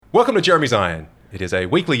Welcome to Jeremy's Iron. It is a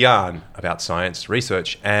weekly yarn about science,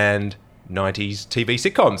 research, and 90s TV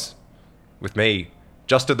sitcoms. With me,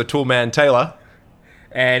 Justin the Toolman Taylor.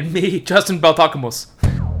 And me, Justin Baltakamos.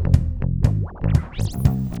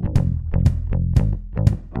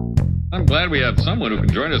 I'm glad we have someone who can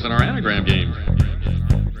join us in our anagram game.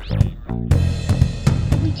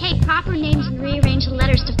 We take proper names and rearrange the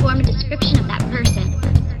letters to form a description of that person.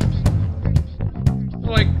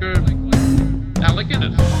 Like, Alec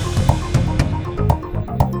Guinness.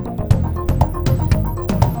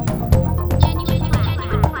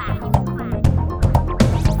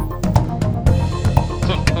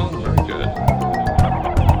 Oh, very good.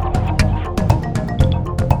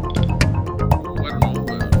 Oh, I don't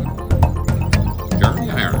know. Jeremy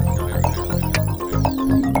Iron.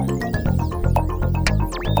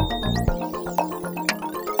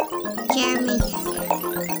 Jeremy.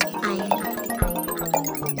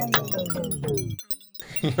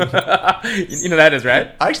 You know that is,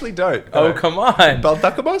 right? I actually don't. Oh, come on.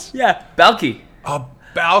 Baltakamos? Yeah, Balki. Oh,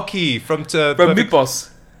 Balki from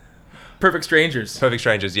Mypos. Perfect Strangers. Perfect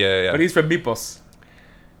Strangers, yeah. But he's from Mypos.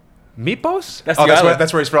 Mypos? That's oh, the island.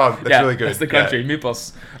 that's where he's from. That's really good. That's the country, Yeah.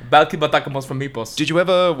 Mypos. Balki Baltakamos from Mypos. Did you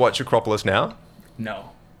ever watch Acropolis Now?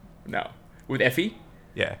 No. With Effie?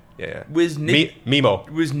 Yeah. Was Nick Mimo.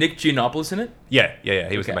 Was Nick Giannopoulos in it? Yeah.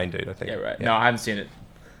 He was the Okay. main dude, I think. Yeah, right. No, I haven't seen it.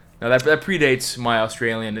 No, that predates my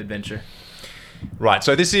Australian adventure. Right,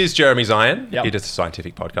 so this is Jeremy's Iron. Yep. It is a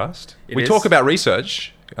scientific podcast. It We is. talk about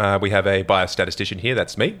research. We have a biostatistician here,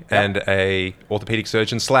 that's me, Yep. and a orthopedic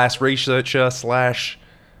surgeon / researcher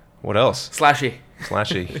 / what else? Slashy.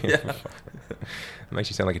 Slashy. It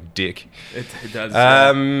makes you sound like a dick. It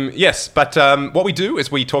does. Yes, but what we do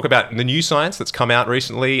is we talk about the new science that's come out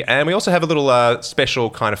recently, and we also have a little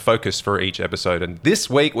special kind of focus for each episode. And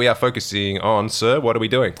this week we are focusing on, sir, what are we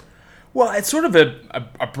doing? Well, it's sort of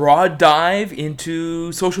a broad dive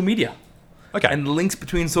into social media. Okay. And the links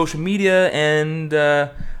between social media and, I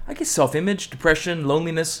guess, self-image, depression,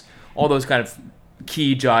 loneliness, all those kind of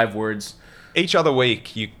key jive words. Each other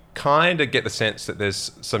week, you kind of get the sense that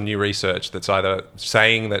there's some new research that's either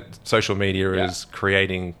saying that social media is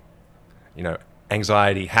creating,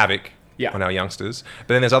 anxiety, havoc on our youngsters. But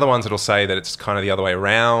then there's other ones that'll say that it's kind of the other way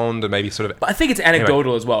around, and maybe sort of... But I think it's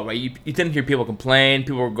anecdotal as well, right? You tend to hear people complain,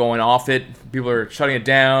 people are going off it, people are shutting it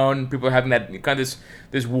down, people are having that kind of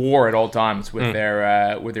this war at all times with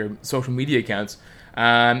their social media accounts.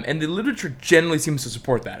 And the literature generally seems to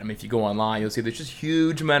support that. I mean, if you go online, you'll see there's just a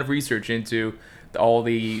huge amount of research into all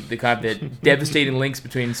the kind of the devastating links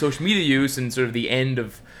between social media use and sort of the end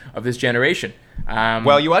of this generation.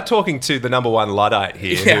 Well, you are talking to the number one Luddite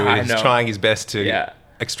here, who is trying his best to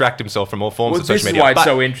extract himself from all forms of social media. This is why it's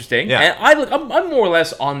so interesting. Yeah. And I'm more or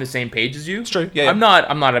less on the same page as you. It's true. Yeah. I'm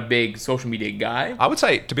not a big social media guy. I would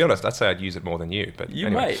say, to be honest, I'd use it more than you. But You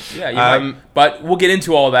anyway. might. Yeah, you might. But we'll get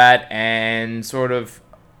into all that, and sort of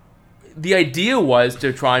the idea was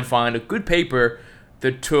to try and find a good paper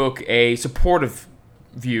that took a supportive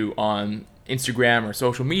view on Instagram or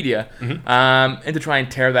social media, and to try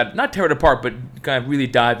and not tear it apart, but kind of really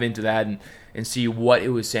dive into that and see what it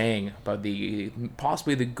was saying about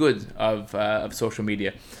possibly the good of social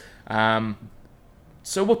media.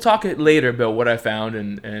 So we'll talk later about what I found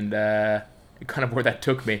and kind of where that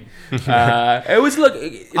took me. It was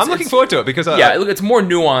I'm looking forward to it because it's more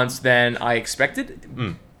nuanced than I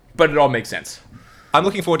expected, but it all makes sense. I'm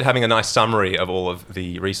looking forward to having a nice summary of all of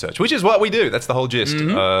the research, which is what we do. That's the whole gist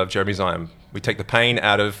of Jeremy's Iron. We take the pain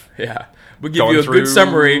out of... Yeah. We'll give you a good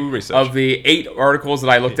summary of the 8 articles that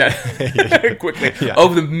I looked at quickly,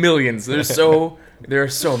 of the millions. There are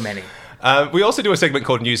so many. We also do a segment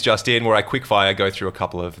called News Just In, where I quickfire go through a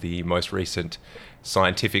couple of the most recent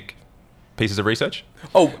scientific pieces of research.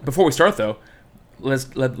 Oh, before we start, though,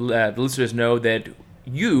 let's let the listeners know that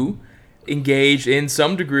you engaged in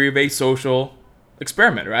some degree of a social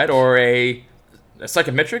experiment, right? Or a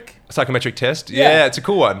psychometric? A psychometric test? Yeah, it's a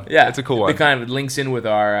cool one. Yeah, it's a cool one. It kind of links in with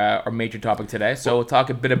our major topic today. So we'll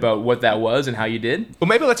talk a bit about what that was and how you did. Well,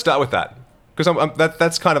 maybe let's start with that. Because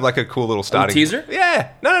that's kind of like a cool little starting... teaser?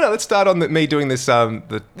 Yeah. No. Let's start on me doing this...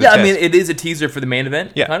 the test. I mean, it is a teaser for the main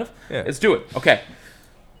event, kind of. Yeah. Let's do it. Okay.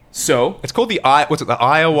 So... It's called the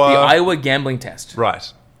Iowa Gambling Test.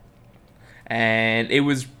 Right. And it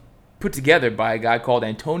was put together by a guy called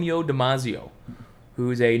Antonio Damasio,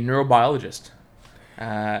 who's a neurobiologist.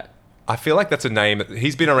 I feel like that's a name.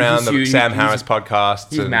 He's been around the Sam Harris podcasts.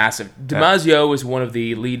 He's massive. Damasio is one of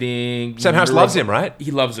the leading... Sam Harris loves him, right? He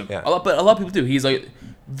loves him. Yeah. But a lot of people do. He's like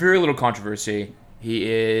very little controversy. He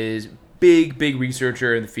is big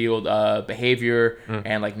researcher in the field of behavior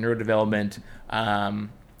and like neurodevelopment.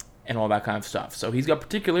 and all that kind of stuff. So he's got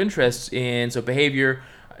particular interests in behavior,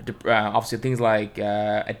 obviously things like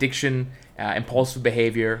addiction, impulsive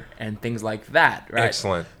behavior, and things like that. Right?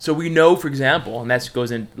 Excellent. So we know, for example, and that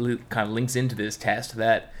goes in, kind of links into this test,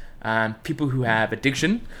 that people who have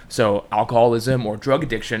addiction, so alcoholism or drug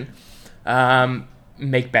addiction,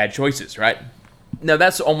 make bad choices. Right? Now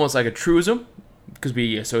that's almost like a truism, because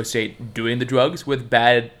we associate doing the drugs with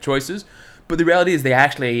bad choices, but the reality is they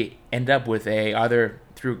actually end up with either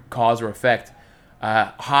through cause or effect,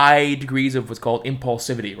 high degrees of what's called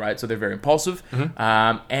impulsivity, right? So they're very impulsive,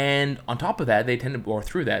 and on top of that, they tend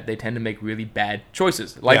to make really bad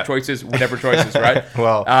choices, choices, whatever choices, right?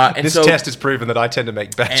 Well, this test has proven that I tend to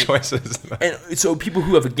make bad choices. And so people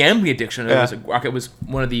who have a gambling addiction, it was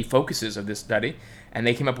one of the focuses of this study, and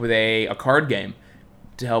they came up with a card game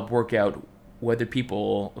to help work out whether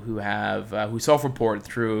people who have who self-report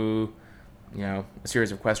through, a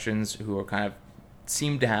series of questions, who are kind of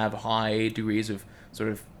seem to have high degrees of sort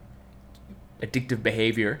of addictive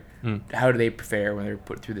behavior, how do they fare when they're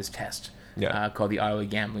put through this test called the Iowa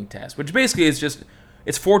Gambling Test, which basically is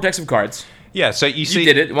it's 4 decks of cards. Yeah, so you see,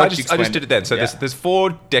 did it. I just did it then. So there's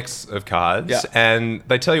 4 decks of cards, and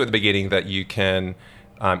they tell you at the beginning that you can,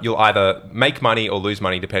 you'll either make money or lose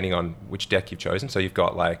money depending on which deck you've chosen. So you've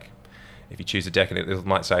got if you choose a deck and it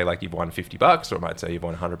might say you've won $50, or it might say you've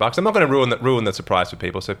won $100. I'm not going to ruin the surprise for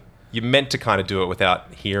people. So you're meant to kind of do it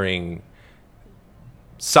without hearing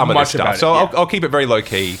some of this stuff. So I'll keep it very low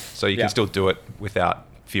key, so you can still do it without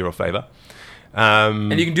fear or favor.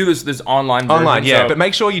 And you can do this online version. Online, yeah, but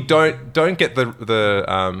make sure you don't get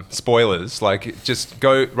the spoilers. Just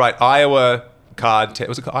go Iowa card.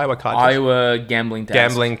 Was it Iowa card? Iowa Gambling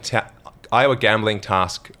Test. Iowa Gambling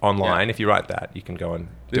Task online. If you write that, you can go and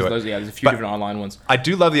do it. There's a few different online ones. I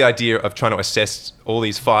do love the idea of trying to assess all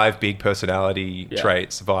these 5 big personality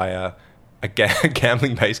traits via a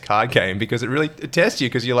gambling-based card game, because it tests you,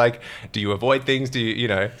 because you're like, do you avoid things? Do you,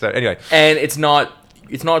 So anyway. And it's not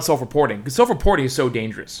self-reporting, because self-reporting is so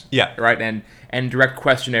dangerous. Yeah. Right? And direct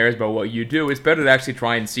questionnaires about what you do. It's better to actually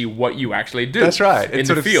try and see what you actually do. That's right. In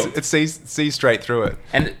the field. It sees straight through it.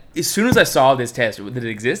 And as soon as I saw this test, that it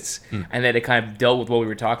exists, and that it kind of dealt with what we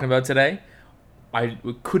were talking about today, I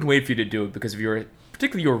couldn't wait for you to do it, because of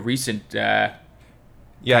particularly your recent kind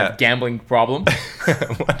of gambling problem.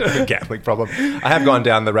 What gambling problem? I have gone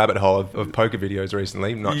down the rabbit hole of poker videos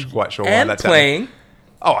recently. I'm not quite sure why that's happening.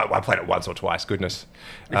 Oh, I played it once or twice. Goodness.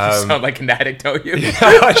 You sound like an addict, don't you?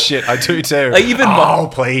 Oh, shit, I do too.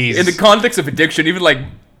 Please. In the context of addiction, even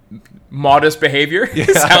modest behavior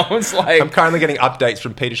sounds like... I'm currently getting updates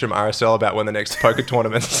from Petersham RSL about when the next poker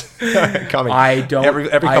tournament's coming. I don't... Every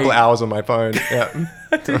couple of hours on my phone. Yeah.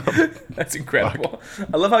 That's incredible.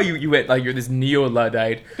 I love how you went, you're this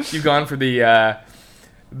neo-Luddite. You've gone for the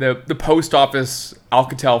post office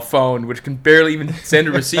Alcatel phone, which can barely even send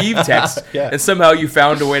or receive text, and somehow you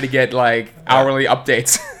found a way to get hourly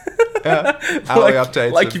updates. Hourly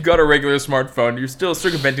updates. You've got a regular smartphone. You're still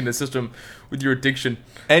circumventing the system with your addiction.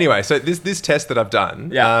 Anyway, so this test that I've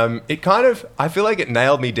done, it kind of, I feel like it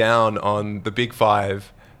nailed me down on the big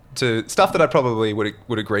 5 to stuff that I probably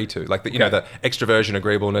would agree to, the extroversion,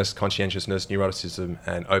 agreeableness, conscientiousness, neuroticism,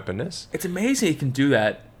 and openness. It's amazing you can do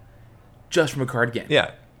that just from a card game.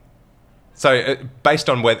 Yeah. So based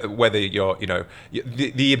on whether you're,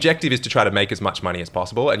 the objective is to try to make as much money as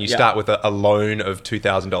possible, and you start with a loan of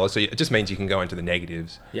 $2,000. So it just means you can go into the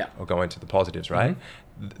negatives or go into the positives, right?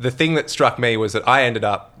 Mm-hmm. The thing that struck me was that I ended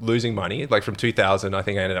up losing money, from 2,000. I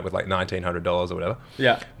think I ended up with $1,900 or whatever.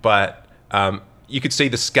 Yeah. But you could see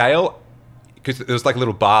the scale, because there was a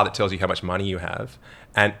little bar that tells you how much money you have.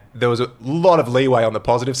 And there was a lot of leeway on the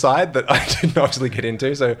positive side that I didn't obviously get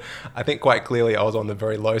into. So I think quite clearly I was on the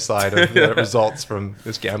very low side of the results from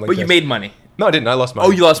this gambling But test. You made money. No, I didn't. I lost money.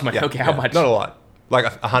 Oh, you lost money. Okay, how much? Not a lot.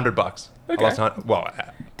 $100. Okay. I lost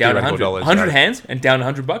down $100. 100 hands and down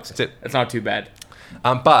 $100? That's it. That's not too bad.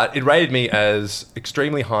 But it rated me as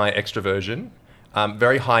extremely high extroversion,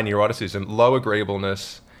 very high neuroticism, low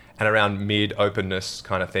agreeableness, and around mid-openness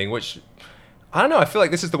kind of thing, which... I don't know. I feel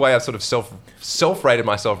like this is the way I've sort of self-rated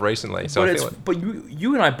myself recently. So but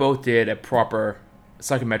you and I both did a proper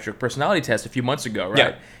psychometric personality test a few months ago, right?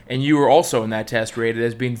 Yeah. And you were also in that test rated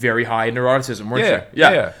as being very high in neuroticism, weren't you?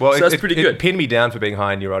 Yeah. Well, so that's pretty good. It pinned me down for being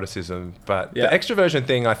high in neuroticism, but the extroversion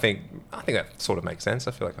thing, I think that sort of makes sense.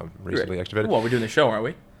 I feel like I'm reasonably extroverted. Well, we're doing the show, aren't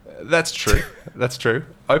we? That's true. That's true.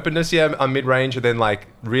 Openness, I'm mid-range, and then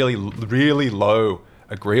really, really low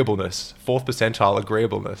agreeableness, 4th percentile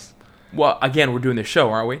agreeableness. Well, again, we're doing this show,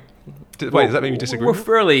 aren't we? Wait, does that mean you disagree? We're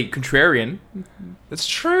fairly contrarian. It's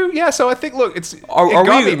true. Yeah. So I think, look, it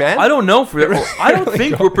got me, man. I don't know. I don't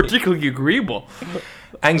think we're particularly agreeable.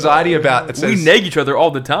 Anxiety about... It says, we neg each other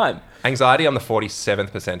all the time. Anxiety on the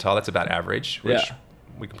 47th percentile. That's about average, which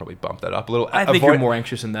we can probably bump that up a little. I think you're more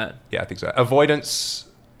anxious than that. Yeah, I think so. Avoidance,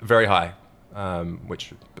 very high,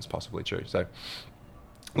 which is possibly true. So,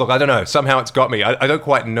 look, I don't know. Somehow it's got me. I don't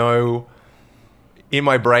quite know. In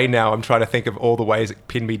my brain now, I'm trying to think of all the ways it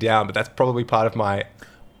pinned me down, but that's probably part of my...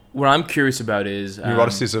 What I'm curious about is...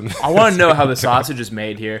 neuroticism. I want to know how the sausage is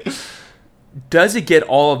made here. Does it get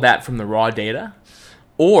all of that from the raw data?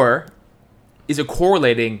 Or is it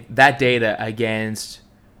correlating that data against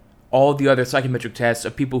all the other psychometric tests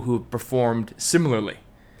of people who have performed similarly?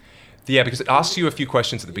 Yeah, because it asks you a few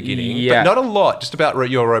questions at the beginning, but not a lot, just about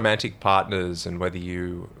your romantic partners and whether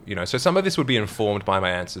you know. So some of this would be informed by my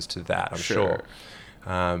answers to that, I'm sure.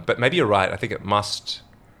 But maybe you're right. I think it must...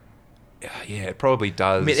 Yeah, it probably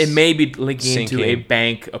does. I mean, it may be linking into a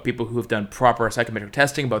bank of people who have done proper psychometric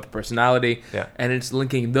testing about the personality, and it's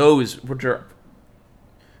linking those, which are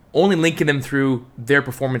only linking them through their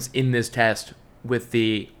performance in this test with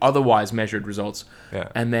the otherwise measured results,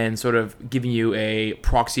 and then sort of giving you a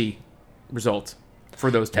proxy result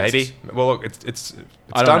for those tests. Maybe. Well, look, it's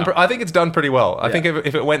done. I think it's done pretty well. I think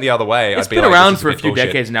if it went the other way, it's I'd be been like, around this is for a few bullshit.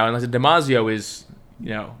 decades now, unless Damasio is,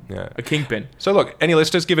 a kingpin. So look, any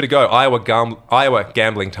listeners, give it a go. Iowa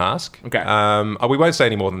gambling task. Okay. We won't say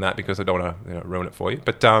any more than that because I don't want to ruin it for you.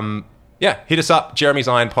 But hit us up,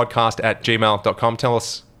 jeremyzionpodcast@gmail.com. Tell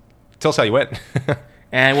us how you went.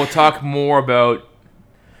 And we'll talk more about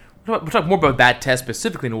that test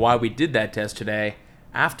specifically and why we did that test today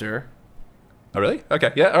after. Oh, really?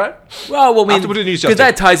 Okay. Yeah, all right. Well, I mean, because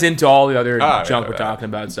that ties into all the other junk we're talking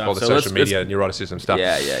about. All the social media, neuroticism stuff.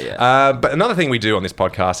 Yeah. But another thing we do on this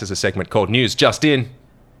podcast is a segment called News Just In.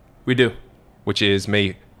 We do. Which is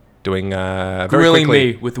me doing very grilling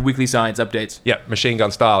quickly. me with the weekly science updates. Yeah, machine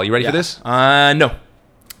gun style. You ready for this? No.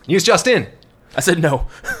 News Just In. I said no.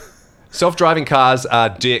 Self-driving cars are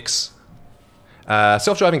dicks.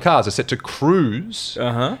 Self-driving cars are set to cruise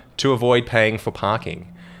to avoid paying for parking.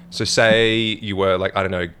 So say you were, like, I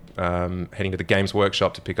don't know, heading to the Games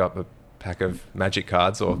Workshop to pick up a pack of Magic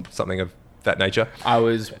cards or something of that nature.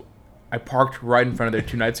 I parked right in front of there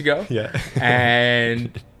 2 nights ago. Yeah.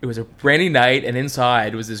 And it was a rainy night, and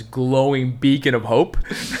inside was this glowing beacon of hope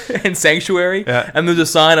and sanctuary. Yeah. And there's a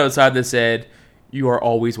sign outside that said, "You are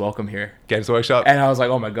always welcome here." Games Workshop. And I was like,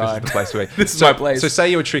 oh my God. This is the place to be. This is my place. So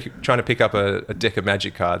say you were trying to pick up a deck of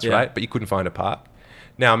Magic cards, right? But you couldn't find a park.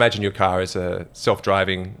 Now imagine your car is a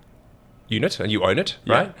self-driving unit and you own it,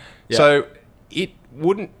 right? Yeah. So it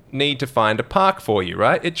wouldn't need to find a park for you,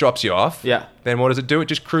 right? It drops you off. Yeah. Then what does it do? It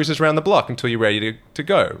just cruises around the block until you're ready to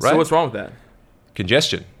go, right? So what's wrong with that?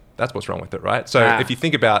 Congestion. That's what's wrong with it, right? So if you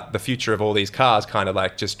think about the future of all these cars kind of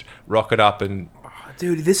like just rocket up and...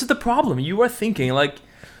 Dude, this is the problem. You are thinking like...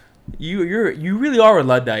 You really are a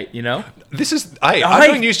Luddite, you know? This is... I'm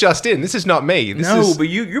doing News Just In. This is not me. But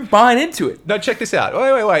you're buying into it. No, check this out.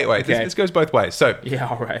 Wait. Okay. This goes both ways. So... Yeah,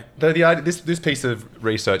 all right. The idea, this piece of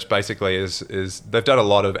research basically is they've done a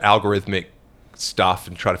lot of algorithmic stuff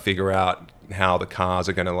and try to figure out how the cars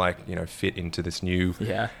are going to fit into this new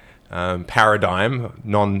paradigm,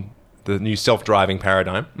 the new self-driving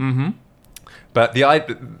paradigm. Mm-hmm. But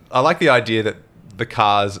I like the idea that the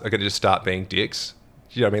cars are going to just start being dicks.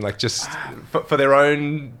 You know what I mean? Like just for their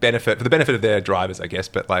own benefit, for the benefit of their drivers, I guess.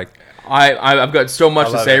 But like, I've got so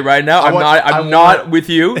much to say right now. I'm not with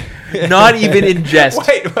you. Not even in jest.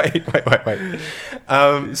 Wait.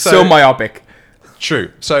 So myopic.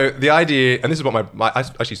 True. So the idea, and this is what I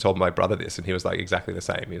actually told my brother this, and he was like exactly the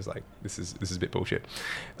same. He was like, "This is a bit bullshit."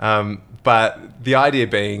 But the idea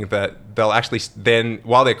being that they'll actually then,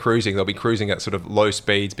 while they're cruising, they'll be cruising at sort of low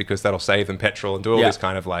speeds because that'll save them petrol and do all this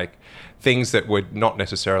kind of like things that would not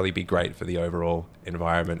necessarily be great for the overall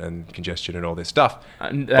environment and congestion and all this stuff.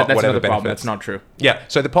 That's another problem. That's not true. Yeah.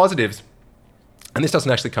 So the positives, and this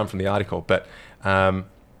doesn't actually come from the article, but.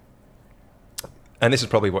 And this is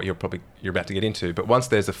probably what you're about to get into. But once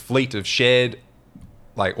there's a fleet of shared,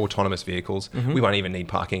 like autonomous vehicles, we won't even need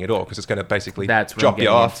parking at all because it's going to basically drop you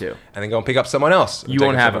off and then go and pick up someone else. You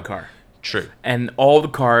won't have a car. True. And all the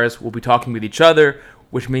cars will be talking with each other,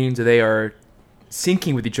 which means that they are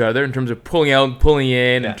syncing with each other in terms of pulling out, pulling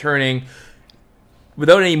in, and turning.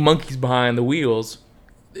 Without any monkeys behind the wheels,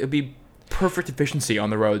 it'll be perfect efficiency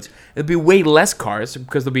on the roads. It'll be way less cars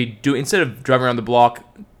because they'll be instead of driving around the block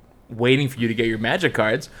waiting for you to get your Magic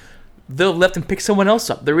cards, they'll left and pick someone else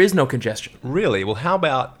up. There is no congestion. Really? Well, how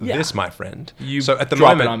about this, my friend? So at the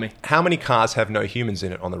moment, how many cars have no humans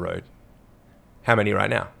in it on the road? How many right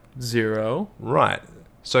now? 0. Right.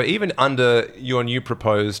 So even under your new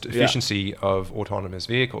proposed efficiency of autonomous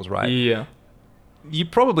vehicles, right? Yeah. You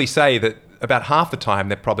probably say that about half the time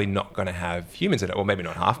they're probably not going to have humans in it, or maybe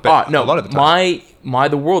not half, but a lot of the time.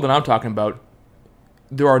 The world that I'm talking about,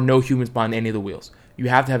 there are no humans behind any of the wheels. You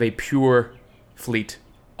have to have a pure fleet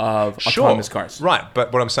of autonomous cars. Right,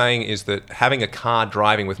 but what I'm saying is that having a car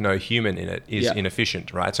driving with no human in it is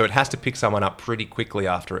inefficient, right? So it has to pick someone up pretty quickly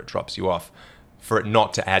after it drops you off for it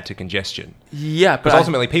not to add to congestion. Yeah, but because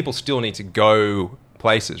ultimately people still need to go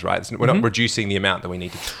places, right? We're not reducing the amount that we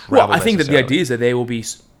need to travel. Well, I think that the idea is that they will be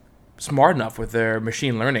smart enough with their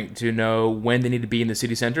machine learning to know when they need to be in the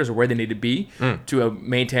city centers or where they need to be to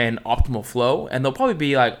maintain optimal flow, and they'll probably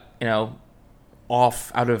be like,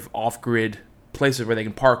 off-grid places where they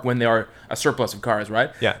can park when there are a surplus of cars,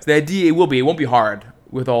 right? Yeah. So the idea it won't be hard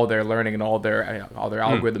with all their learning and all their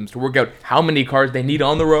algorithms to work out how many cars they need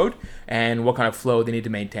on the road and what kind of flow they need to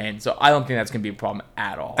maintain. So I don't think that's going to be a problem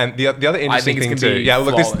at all. And the other interesting thing too,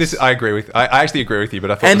 look, this I agree with. I actually agree with you,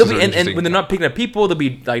 but I thought and when they're not picking up people, they'll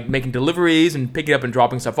be like making deliveries and picking up and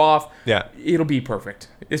dropping stuff off. Yeah, it'll be perfect.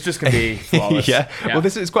 It's just going to be flawless. yeah. Well,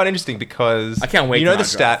 this is quite interesting because I can't wait. You know the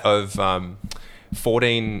stat of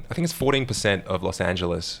 14% of Los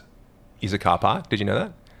Angeles is a car park. Did you know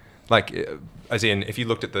that? Like, as in, if you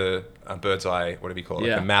looked at the bird's eye, whatever you call it,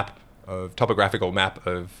 the topographical map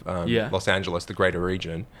of Los Angeles, the greater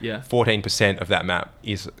region, 14% of that map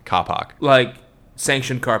is car park. Like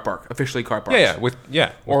sanctioned car park, officially car parks.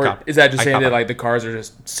 Or is that just saying that like the cars are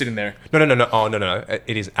just sitting there? No. Oh, no.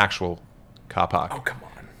 It is actual car park. Oh, come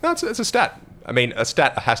on. No, it's a stat. I mean, a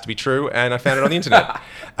stat has to be true, and I found it on the internet.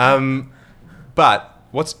 But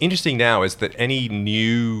what's interesting now is that any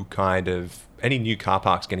new car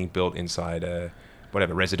parks getting built inside a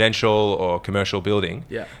residential or commercial building,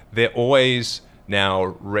 they're always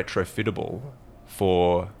now retrofittable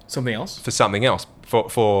for something else.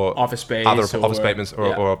 For office space, office spaces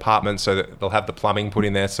or apartments, so that they'll have the plumbing put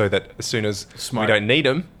in there, so that as soon as we don't need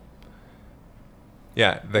them,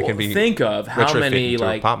 they can be. Think of how many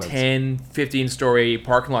like apartments. 10, 15-story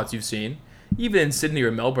parking lots you've seen, even in Sydney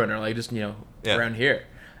or Melbourne, or like just around here,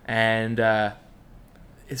 and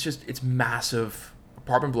it's massive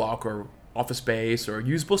apartment block or office space or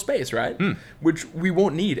usable space, right? Which we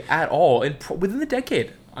won't need at all within the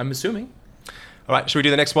decade, I'm assuming. All right, should we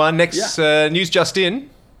do the next one? Next news just in.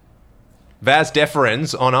 Vaz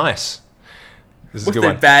deferens on ice. This is What's a good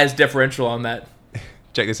one. the Vaz differential on that?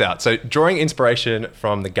 Check this out. So, drawing inspiration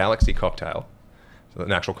from the Galaxy cocktail, so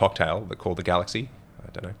an actual cocktail called the Galaxy. I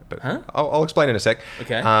don't know, but I'll explain in a sec.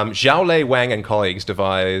 Okay. Xiaolei Wang and colleagues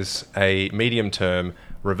devise a medium-term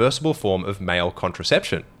reversible form of male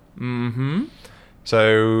contraception. Mm-hmm.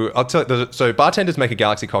 So I'll tell you, so bartenders make a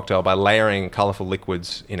Galaxy cocktail by layering colourful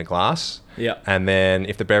liquids in a glass. Yeah. And then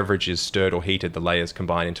if the beverage is stirred or heated, the layers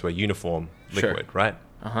combine into a uniform liquid, right?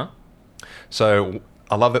 Uh-huh. So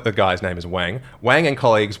I love that the guy's name is Wang. Wang and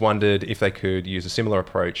colleagues wondered if they could use a similar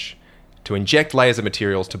approach to inject layers of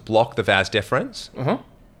materials to block the vas deferens,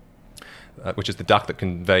 which is the duct that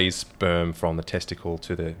conveys sperm from the testicle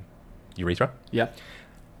to the urethra. Yeah.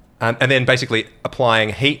 And then basically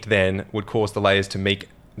applying heat then would cause the layers to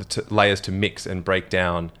mix and break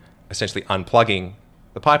down, essentially unplugging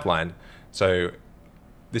the pipeline. So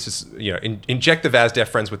this is, inject the vas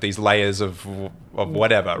deferens with these layers of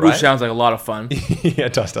whatever, right? Which sounds like a lot of fun. Yeah,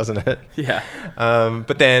 it does, doesn't it? Yeah.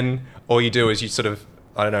 But then all you do is you sort of,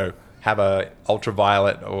 I don't know, have a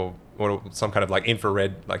ultraviolet or some kind of like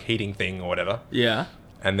infrared like heating thing or whatever. Yeah.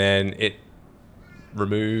 And then it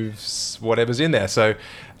removes whatever's in there. So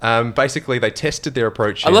basically they tested their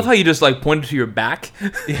approach. I love how you just like pointed to your back.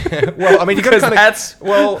 Yeah. Well, I mean, you got to kind of.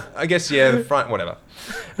 Well, I guess the front, whatever.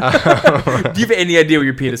 Do you have any idea where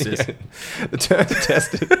your penis is? The term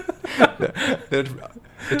tested.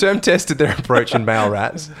 The term tested their approach in male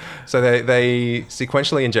rats. So they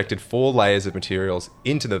sequentially injected 4 layers of materials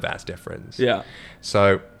into the vas deferens. Yeah.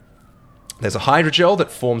 So there's a hydrogel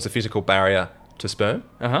that forms a physical barrier to sperm.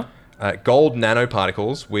 Uh-huh. Gold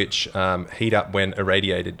nanoparticles, which heat up when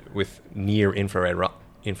irradiated with near infrared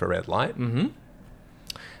light. Mm-hmm.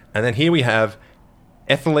 And then here we have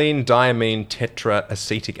ethylene diamine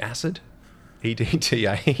tetraacetic acid,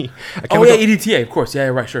 EDTA. Oh, yeah, EDTA, of course. Yeah,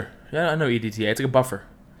 right, sure. Yeah, I know EDTA. It's like a buffer.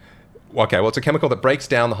 Okay, well, it's a chemical that breaks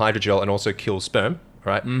down the hydrogel and also kills sperm,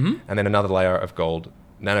 right? Mm-hmm. And then another layer of gold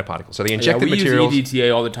nanoparticles. So the injected we materials... use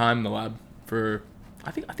EDTA all the time in the lab for... I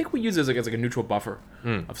think we use it as like a neutral buffer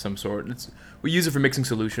of some sort. We use it for mixing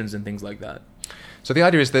solutions and things like that. So the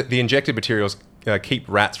idea is that the injected materials keep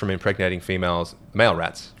rats from impregnating females, male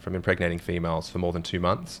rats from impregnating females for more than 2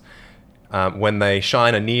 months. When they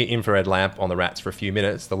shine a near-infrared lamp on the rats for a few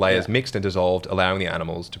minutes, the layers mixed and dissolved, allowing the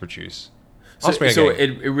animals to produce offspring. So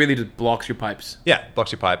it really just blocks your pipes. Yeah,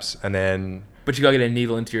 blocks your pipes, and then... But you gotta get a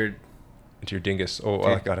needle into your into your dingus, or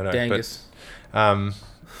like, I don't know. Dangus. But,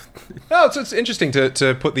 no, it's interesting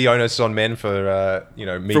to put the onus on men for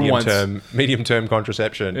medium term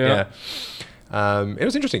contraception. Yeah. It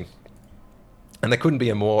was interesting, and there couldn't be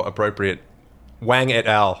a more appropriate Wang et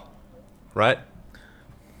al. Right?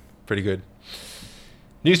 Pretty good.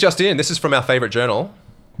 News just in. This is from our favorite journal,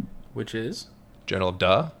 which is Journal of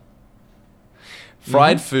Duh.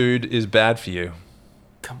 Fried food is bad for you.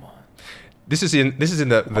 Come on. This is in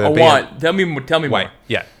the Tell me Wait, more.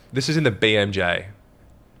 Yeah. This is in the BMJ.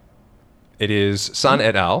 It is Sun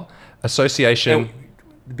et al. Association.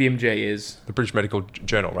 The BMJ is the British Medical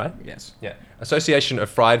Journal, right? Yes. Yeah. Association of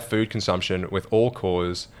Fried Food Consumption with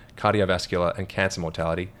All-Cause Cardiovascular and Cancer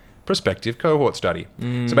Mortality. Prospective cohort study.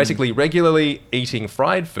 So basically, regularly eating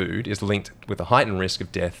fried food is linked with a heightened risk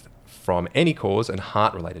of death from any cause and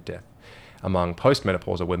heart-related death among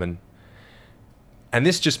postmenopausal women. And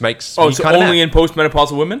this just makes so only in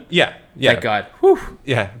postmenopausal women? Yeah. Thank God. Whew.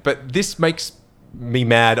 Yeah, but this makes me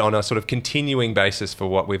mad on a sort of continuing basis for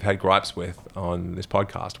what we've had gripes with on this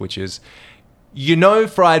podcast, which is,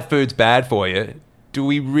 fried food's bad for you. Do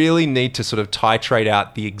we really need to sort of titrate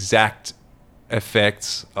out the exact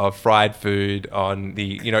effects of fried food on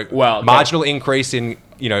the, marginal increase in,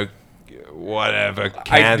 whatever,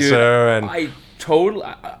 cancer?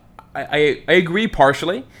 I agree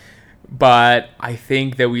partially, but I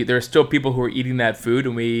think that there are still people who are eating that food,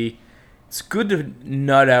 and it's good to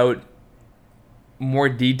nut out more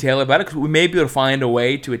detail about it, because we may be able to find a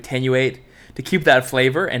way to attenuate, to keep that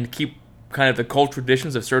flavor and keep kind of the cultural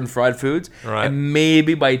traditions of certain fried foods. Right. And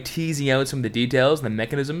maybe by teasing out some of the details and the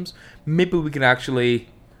mechanisms, maybe we can actually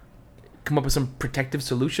come up with some protective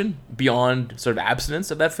solution beyond sort of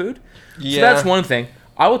abstinence of that food. Yeah. So that's one thing.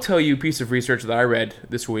 I will tell you a piece of research that I read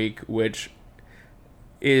this week, which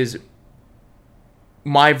is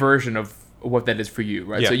my version of what that is for you,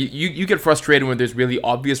 right? Yeah. So you get frustrated when there's really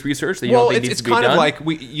obvious research that you don't think needs to be done. Well, it's kind of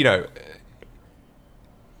like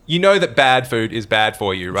that bad food is bad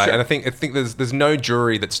for you, right? Sure. And I think there's no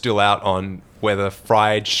jury that's still out on whether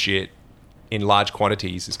fried shit in large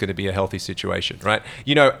quantities is going to be a healthy situation, right?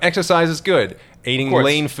 Exercise is good. Eating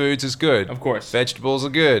lean foods is good. Of course. Vegetables are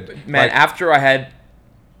good. Man, after I had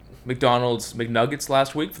McDonald's McNuggets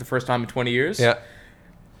last week for the first time in 20 years. Yeah.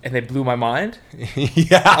 And they blew my mind.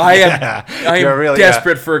 I am really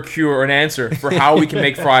desperate for a cure or an answer for how we can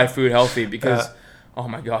make fried food healthy, because, oh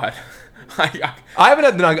my God. I haven't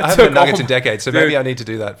had nuggets in decades, so maybe I need to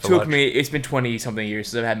do that for lunch. It's been 20-something years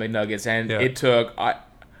since I've had McNuggets, and it took...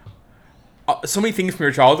 so many things from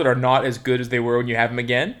your childhood are not as good as they were when you have them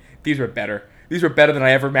again. These were better. These were better than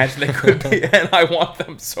I ever imagined they could be, and I want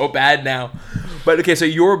them so bad now. But okay, so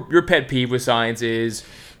your pet peeve with science is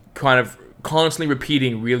kind of constantly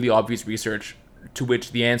repeating really obvious research to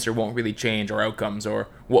which the answer won't really change our outcomes or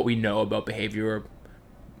what we know about behavior or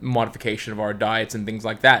modification of our diets and things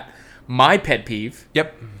like that. My pet peeve,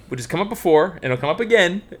 which has come up before and it'll come up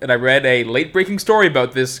again, and I read a late-breaking story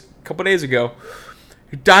about this a couple days ago,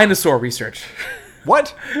 dinosaur research.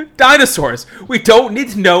 What? Dinosaurs. We don't need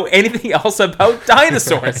to know anything else about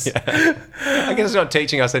dinosaurs. I guess it's not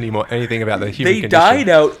teaching us anything about the human condition. They died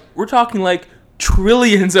out, we're talking like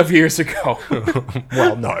trillions of years ago.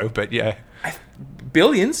 Well, no, but yeah.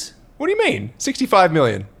 Billions? What do you mean? 65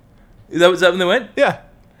 million. Is that when they went? Yeah.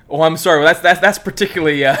 Oh, I'm sorry. Well, that's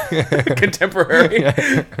particularly contemporary.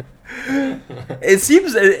 It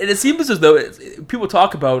seems as though people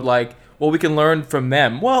talk about like, well, we can learn from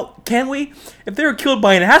them. Well, can we? If they were killed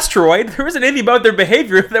by an asteroid, there isn't anything about their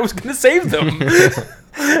behavior that was going to save them,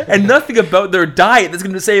 and nothing about their diet that's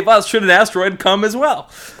going to save us should an asteroid come as well.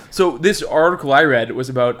 So this article I read was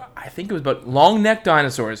about, I think it was about long-necked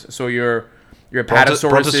dinosaurs. So your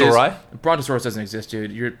Apatosaurus. Brontosaurus doesn't exist,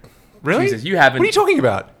 dude. Really? Jesus, you haven't. What are you talking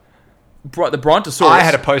about? The Brontosaurus. I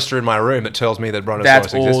had a poster in my room that tells me that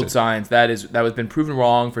Brontosaurus existed. That's old science. That has been proven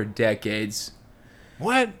wrong for decades.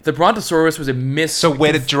 What? The Brontosaurus was a So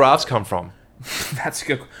where did giraffes come from? That's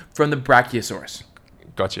good. From the Brachiosaurus.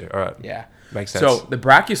 Got you. All right. Yeah. Makes sense. So the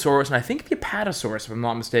Brachiosaurus, and I think the Apatosaurus, if I'm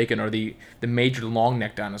not mistaken, are the major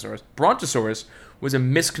long-necked dinosaurs. Brontosaurus was a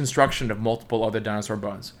misconstruction of multiple other dinosaur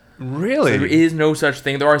bones. Really? So there is no such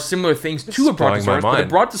thing. There are similar things to a Brontosaurus, but the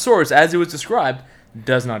Brontosaurus, as it was described,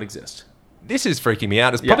 does not exist. This is freaking me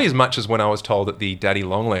out. It's probably as much as when I was told that the daddy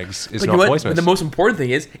longlegs is not poisonous. But the most important thing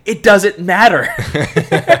is, it doesn't matter.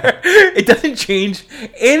 It doesn't change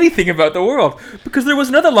anything about the world, because there was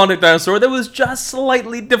another long-necked dinosaur that was just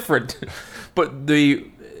slightly different. But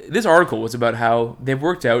this article was about how they've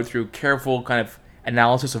worked out through careful kind of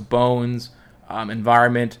analysis of bones,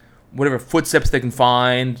 environment, whatever footsteps they can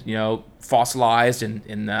find, fossilized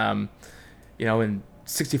in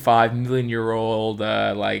 65 million year old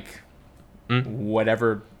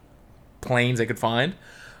whatever planes they could find,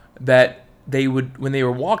 that they would, when they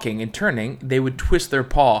were walking and turning, they would twist their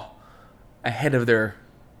paw ahead of their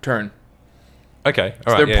turn. Okay,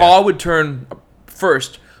 all so right. Their paw would turn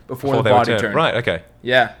first before the body turned. Right. Okay.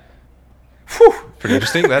 Yeah. Whew. Pretty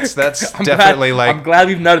interesting. That's definitely I'm glad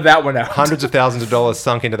we've nutted that one out. hundreds of thousands of dollars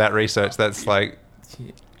sunk into that research. That's like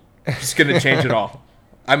just gonna change it all.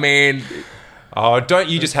 I mean, don't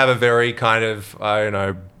you just have a very kind of, I don't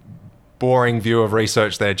know, boring view of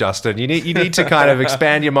research there, Justin? You need to kind of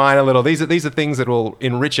expand your mind a little. These are things that will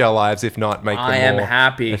enrich our lives, if not make them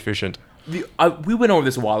more efficient. We went over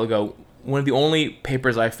this a while ago. One of the only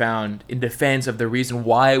papers I found in defense of the reason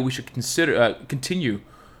why we should continue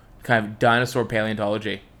kind of dinosaur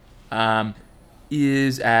paleontology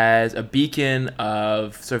is as a beacon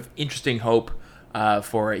of sort of interesting hope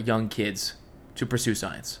for young kids to pursue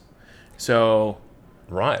science. So,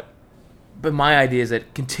 right. But my idea is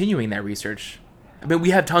that continuing that research, I mean,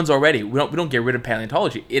 we have tons already. We don't get rid of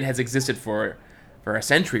paleontology. It has existed for a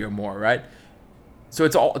century or more, right? So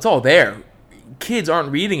it's all there. Kids aren't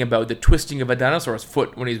reading about the twisting of a dinosaur's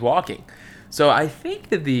foot when he's walking. So I think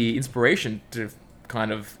that the inspiration to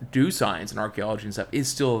kind of do science and archaeology and stuff is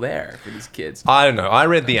still there for these kids. I don't know. I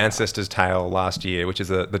read The Ancestor's Tale last year, which is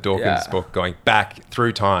the Dawkins book, going back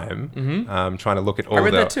through time, trying to look at all I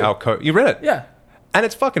read that too. You read it? Yeah. And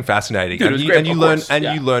it's fucking fascinating. Dude,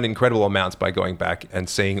 you learn incredible amounts by going back and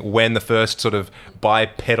seeing when the first sort of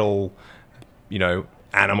bipedal,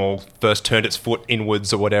 animal first turned its foot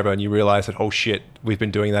inwards or whatever, and you realize that, oh shit, we've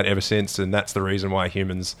been doing that ever since, and that's the reason why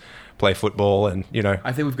humans play football. And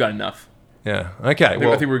I think we've got enough. Yeah. Okay.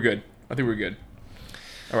 I think we're good.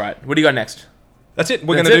 All right. What do you got next? That's it.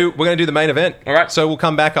 We're gonna do the main event. All right. So we'll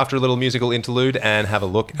come back after a little musical interlude and have a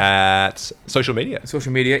look at social media.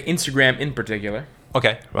 Social media, Instagram in particular.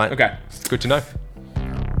 Okay. Right. Okay. Good to know.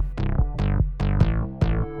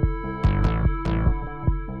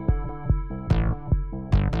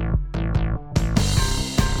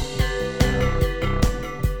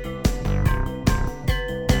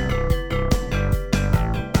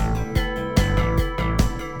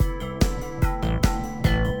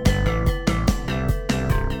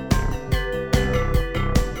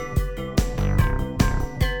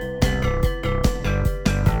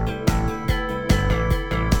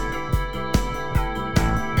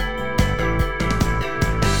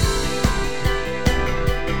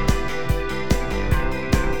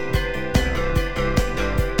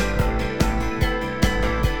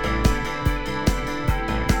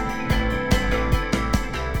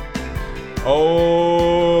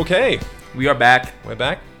 Okay. We are back. We're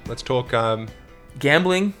back. Let's talk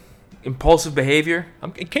gambling, impulsive behavior.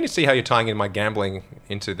 Can you see how you're tying in my gambling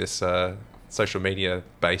into this social media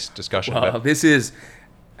based discussion? Well, this is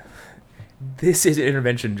an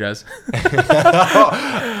intervention, Jez.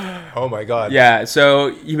 Oh my god. Yeah, so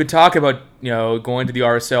you would talk about, going to the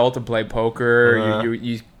RSL to play poker.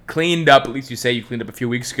 You cleaned up, at least you say you cleaned up a few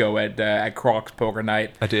weeks ago at Crocs Poker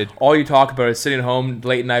Night. I did. All you talk about is sitting at home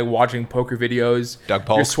late night watching poker videos. Doug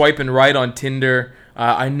Polk. You're swiping right on Tinder.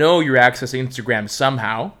 I know you're accessing Instagram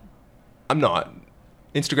somehow. I'm not.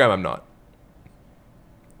 Instagram, I'm not.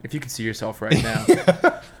 If you could see yourself right now.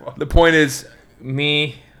 The point is,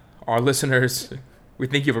 me, our listeners, we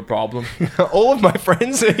think you have a problem. All of my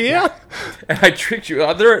friends are here. And I tricked you.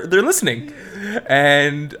 They're listening.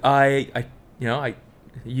 And I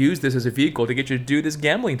use this as a vehicle to get you to do this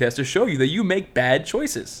gambling test to show you that you make bad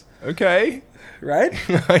choices. Okay. Right?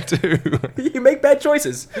 I do. You make bad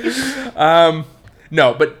choices.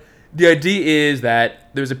 No, but the idea is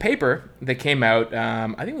that there's a paper that came out,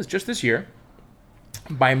 I think it was just this year,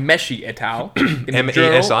 by Meshi et al.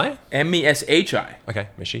 MESI? MESHI. Okay,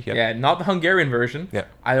 Meshi, yeah. Yeah, not the Hungarian version. Yeah.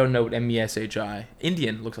 I don't know what MESHI.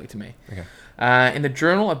 Indian looks like to me. Okay. In the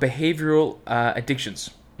Journal of Behavioral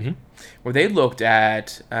Addictions, where they looked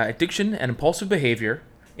at addiction and impulsive behavior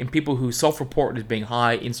in people who self-report as being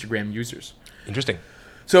high Instagram users. Interesting.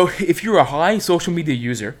 So if you're a high social media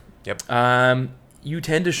user, yep. You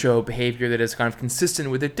tend to show behavior that is kind of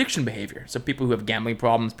consistent with addiction behavior. So people who have gambling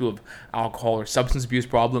problems, people who have alcohol or substance abuse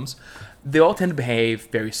problems, they all tend to behave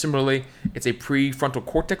very similarly. It's a prefrontal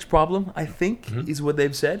cortex problem, I think, is what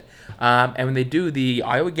they've said. And when they do the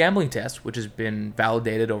Iowa gambling test, which has been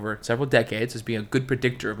validated over several decades as being a good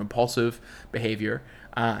predictor of impulsive behavior,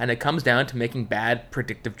 and it comes down to making bad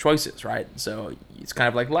predictive choices, right? So it's kind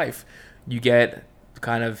of like life. You get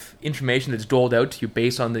kind of information that's doled out to you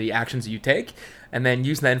based on the actions that you take, and then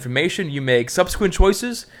using that information, you make subsequent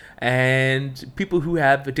choices. And people who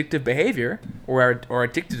have addictive behavior or are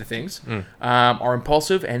addicted to things are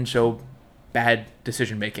impulsive and show bad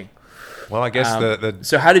decision making. Well, I guess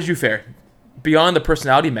So how did you fare? Beyond the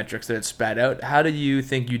personality metrics that it spat out, how did you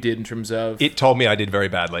think you did in terms of... It told me I did very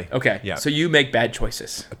badly. Okay, yeah. So you make bad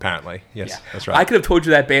choices. Apparently, yes, Yeah. that's right. I could have told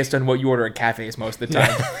you that based on what you order at cafes most of the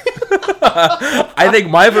time. I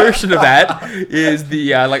think my version of that is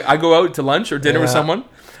the like I go out to lunch or dinner with someone,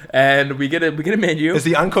 and we get a menu. Is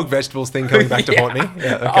the uncooked vegetables thing coming back to haunt me?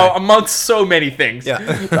 Yeah, okay. Amongst so many things. Yeah.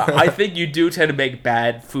 I think you do tend to make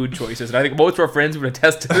bad food choices, and I think most of our friends would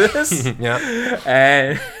attest to this. Yeah.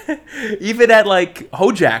 And even at like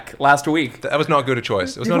Hojak last week, That was not good a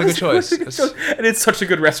choice. It was not a good choice. And it's such a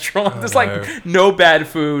good restaurant. There's like no bad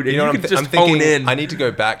food, and You know what can just I'm thinking? hone in. I need to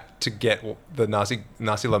go back to get the nasi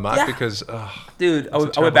lemak because Dude, I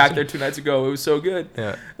went back there 2 nights ago. It was so good.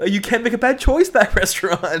 Yeah. You can't make a bad choice at that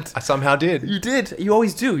restaurant. I somehow did. You did. You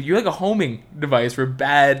always do. You're like a homing device for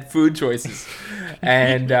bad food choices.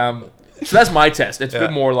 And so that's my test. It's a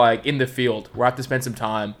bit more like in the field where I have to spend some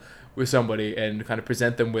time with somebody and kind of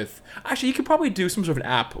present them with... Actually, you could probably do some sort of an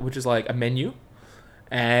app, which is like a menu.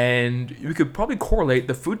 And you could probably correlate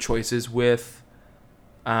the food choices with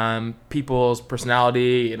people's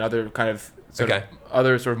personality and other kind of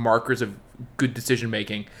other sort of markers of good decision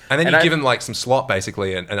making. And then you give them like some slot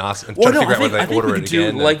basically and ask and try to figure out whether they order it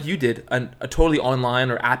again. Like you did, a totally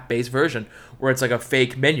online or app-based version where it's like a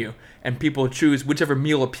fake menu and people choose whichever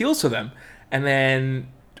meal appeals to them, and then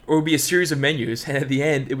or it would be a series of menus, and at the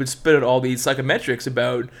end it would spit out all these psychometrics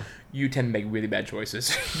about you tend to make really bad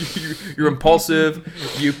choices. You're impulsive.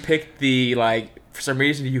 You pick the for some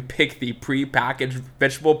reason you pick the pre-packaged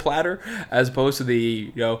vegetable platter as opposed to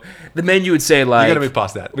the the menu would say like... We gotta move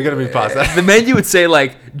past that. The menu would say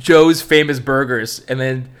like Joe's Famous Burgers, and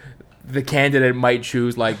then the candidate might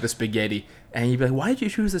choose like the spaghetti, and you'd be like, why did you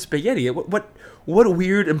choose the spaghetti? What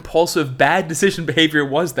weird, impulsive, bad decision behavior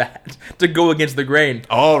was that to go against the grain?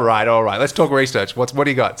 All right. Let's talk research. What do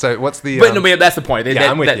you got? So what's the? But that's the point.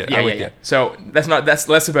 I'm with you. Yeah. So that's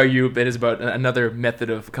less about you, but it's about another method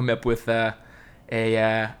of coming up with an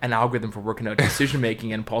algorithm for working out decision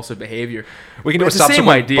making and impulsive behavior. We can do the same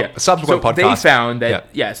idea. Subsequent podcast. They found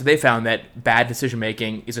that so they found that bad decision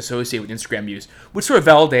making is associated with Instagram use, which sort of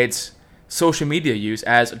validates social media use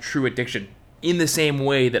as a true addiction in the same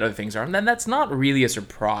way that other things are. And then that's not really a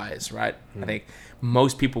surprise, right? I think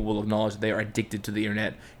most people will acknowledge that they are addicted to the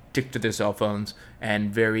internet, addicted to their cell phones,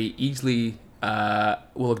 and very easily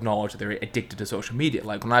will acknowledge that they're addicted to social media.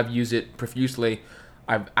 Like when I've used it profusely,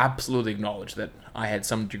 I've absolutely acknowledged that I had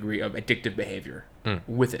some degree of addictive behavior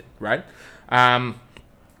with it, right? But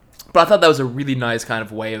I thought that was a really nice kind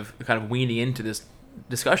of way of kind of weaning into this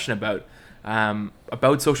discussion about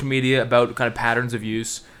social media, about kind of patterns of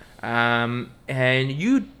use. And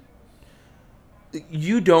you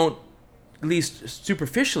don't, at least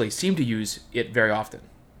superficially, seem to use it very often,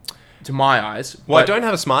 to my eyes. Well, I don't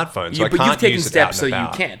have a smartphone, so I can't you've taken use it steps out and so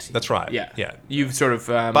about. you can't. That's right. Yeah. You've sort of...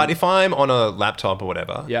 but if I'm on a laptop or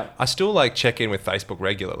whatever, Yeah. I still check in with Facebook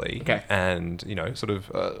regularly. Okay. And, sort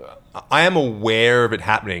of... I am aware of it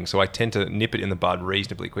happening, so I tend to nip it in the bud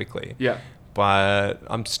reasonably quickly. Yeah. But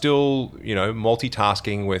I'm still,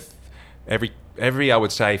 multitasking with every I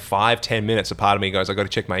would say 5-10 minutes, a part of me goes, I got to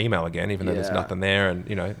check my email again, even though there's nothing there, and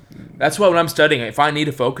That's why when I'm studying, if I need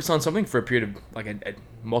to focus on something for a period of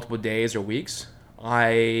multiple days or weeks,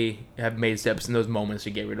 I have made steps in those moments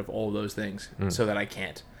to get rid of all those things, so that I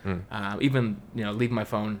can't. Even leave my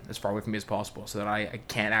phone as far away from me as possible, so that I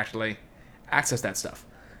can't actually access that stuff.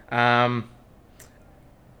 But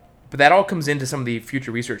that all comes into some of the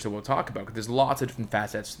future research that we'll talk about, because there's lots of different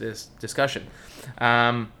facets to this discussion.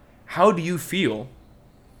 How do you feel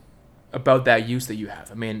about that use that you have?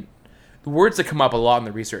 I mean, the words that come up a lot in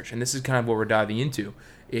the research, and this is kind of what we're diving into,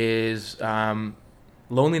 is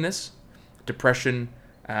loneliness, depression,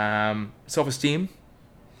 self-esteem,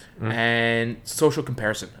 and social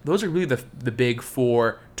comparison. Those are really the big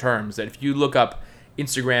 4 terms that if you look up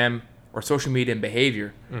Instagram or social media and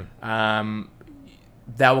behavior,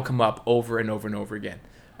 that will come up over and over and over again.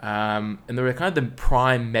 And they're kind of the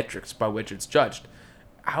prime metrics by which it's judged.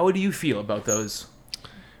 How do you feel about those?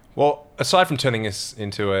 Well, aside from turning this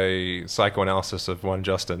into a psychoanalysis of one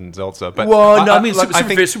Justin Zeltzer, but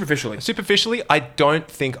superficially. Superficially, I don't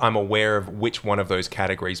think I'm aware of which one of those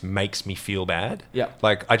categories makes me feel bad. Yeah.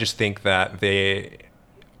 I just think that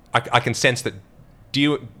I can sense that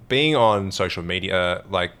being on social media,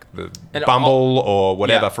 like the Bumble or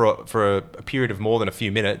whatever, for a period of more than a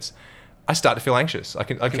few minutes, I start to feel anxious. I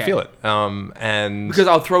can feel it. And because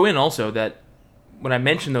I'll throw in also that when I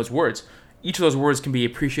mention those words, each of those words can be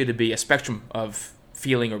appreciated to be a spectrum of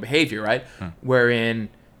feeling or behavior, right? Wherein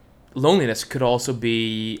loneliness could also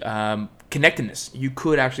be connectedness. You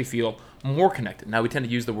could actually feel more connected. Now we tend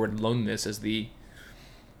to use the word loneliness as the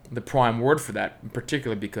prime word for that,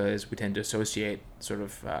 particularly because we tend to associate sort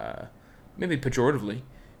of maybe pejoratively,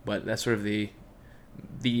 but that's sort of the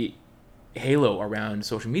halo around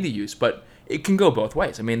social media use. But it can go both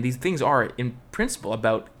ways. I mean, these things are in principle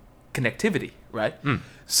about connectivity, right?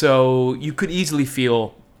 So you could easily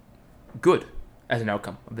feel good as an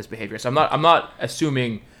outcome of this behavior. So I'm not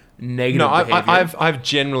assuming negative behavior. I've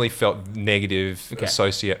generally felt negative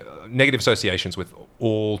associations with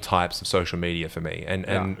all types of social media for me,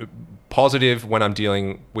 and positive when I'm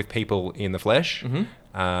dealing with people in the flesh.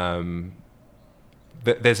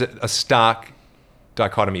 There's a stark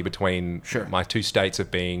dichotomy between my two states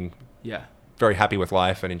of being very happy with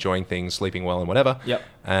life and enjoying things, sleeping well and whatever,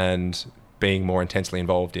 and being more intensely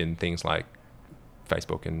involved in things like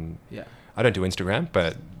Facebook and I don't do Instagram,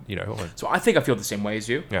 but So I think I feel the same way as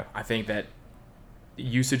you. Yeah. I think that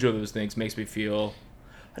usage of those things makes me feel,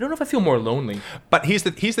 I don't know if I feel more lonely. But here's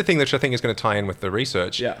the thing that I think is going to tie in with the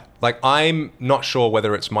research. Yeah. Like, I'm not sure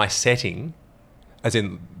whether it's my setting, as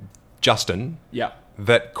in Justin,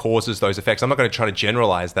 that causes those effects. I'm not going to try to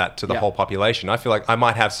generalize that to the whole population. I feel like I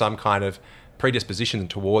might have some kind of predisposition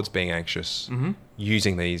towards being anxious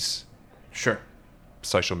using these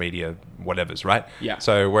social media whatevers, right? Yeah.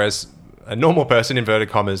 So whereas a normal person, inverted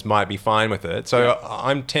commas, might be fine with it. So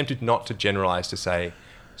I'm tempted not to generalize to say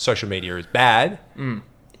social media is bad.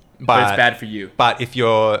 But it's bad for you. But if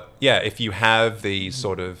you have these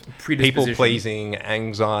sort of people-pleasing,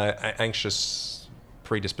 anxious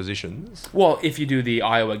predispositions... Well, if you do the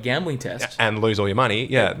Iowa gambling test... And lose all your money,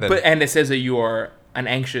 then... And it says that you are an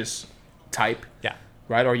anxious type. Yeah.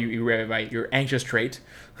 Right? Or your anxious trait.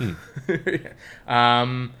 So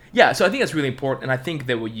I think that's really important. And I think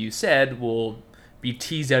that what you said will be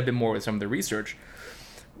teased out a bit more with some of the research.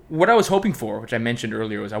 What I was hoping for, which I mentioned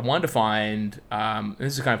earlier, was I wanted to find, and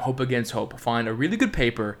this is kind of hope against hope, find a really good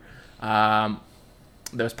paper that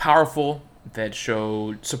was powerful, that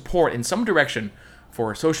showed support in some direction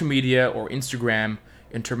for social media or Instagram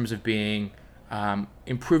in terms of being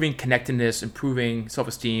improving connectedness, improving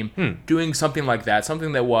self-esteem, doing something like that,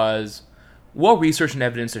 something that was well-researched and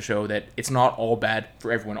evidence to show that it's not all bad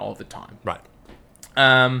for everyone all the time. Right.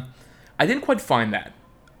 I didn't quite find that.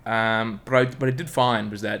 But what I did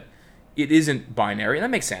find was that it isn't binary, and that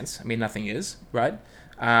makes sense. I mean, nothing is, right?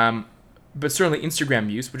 But certainly Instagram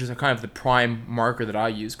use, which is kind of the prime marker that I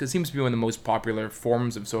use, because it seems to be one of the most popular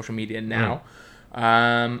forms of social media now.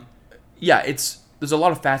 There's a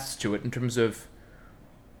lot of facets to it in terms of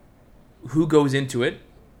who goes into it,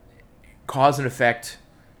 cause and effect,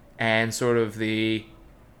 and sort of the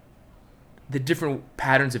different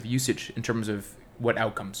patterns of usage in terms of what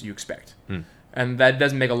outcomes you expect. And that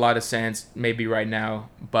doesn't make a lot of sense maybe right now,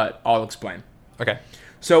 but I'll explain. Okay.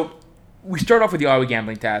 So we start off with the Iowa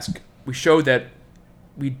gambling task. We show that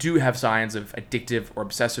we do have signs of addictive or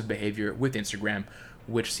obsessive behavior with Instagram,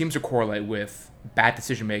 which seems to correlate with bad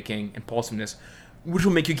decision-making, impulsiveness, which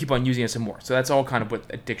will make you keep on using it some more. So that's all kind of what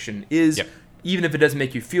addiction is. Yep. Even if it doesn't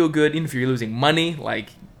make you feel good, even if you're losing money,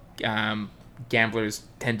 like gamblers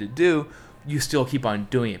tend to do, you still keep on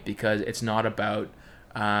doing it because it's not about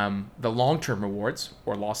the long-term rewards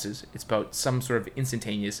or losses. It's about some sort of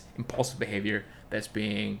instantaneous impulsive behavior that's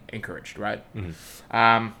being encouraged, right?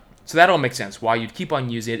 So that all makes sense why you'd keep on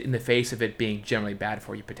using it in the face of it being generally bad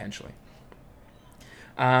for you potentially.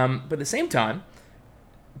 But at the same time,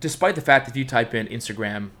 despite the fact that if you type in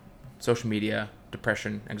Instagram, social media,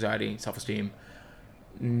 depression, anxiety, self-esteem,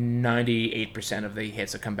 98% of the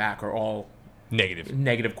hits that come back are all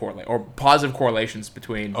negative correlate or positive correlations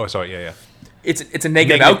between. Oh, sorry, yeah. It's a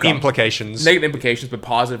negative outcome. Implications. Negative implications, but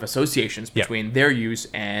positive associations between their use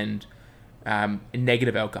and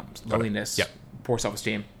negative outcomes, loneliness, poor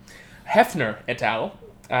self-esteem. Hefner et al.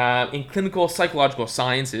 In Clinical Psychological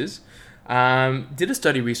Sciences did a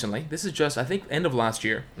study recently. This is just, I think, end of last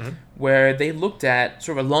year, where they looked at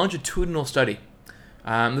sort of a longitudinal study.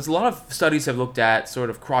 There's a lot of studies have looked at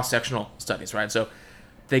sort of cross-sectional studies, right? So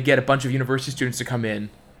they get a bunch of university students to come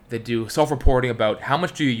in. They do self-reporting about how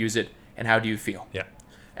much do you use it and how do you feel. Yeah.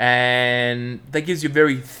 And that gives you a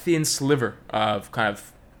very thin sliver of kind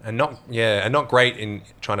of... And not great in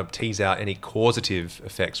trying to tease out any causative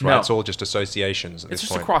effects, right? No. It's all just associations at this point. It's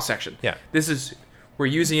just a cross-section. Yeah. We're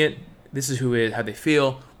using it. This is how they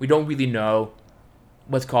feel. We don't really know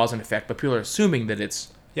what's cause and effect, but people are assuming that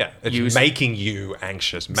it's... Yeah, it's making you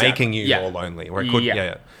anxious, making you more lonely. Or it could,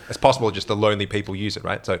 it's possible just the lonely people use it,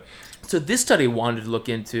 right? So this study wanted to look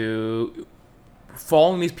into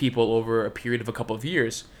following these people over a period of a couple of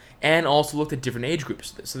years, and also looked at different age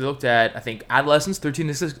groups. So they looked at, I think, adolescents, 13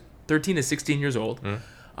 to 16 years old,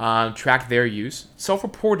 tracked their use,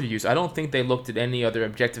 self-reported use. I don't think they looked at any other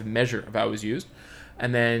objective measure of how it was used,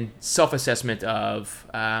 and then self-assessment of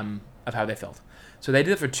how they felt. So they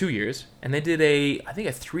did it for 2 years, and they did I think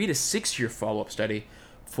a 3 to 6 year follow-up study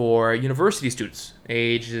for university students,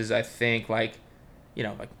 ages I think like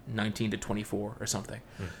 19 to 24 or something.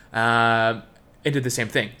 It did the same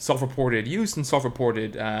thing: self-reported use and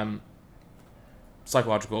self-reported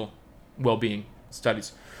psychological well-being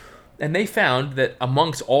studies. And they found that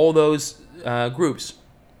amongst all those groups,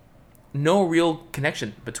 no real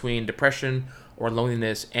connection between depression or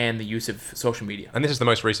loneliness and the use of social media. And this is the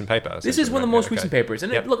most recent paper. This is one of the most recent papers.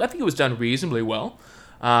 And look, I think it was done reasonably well,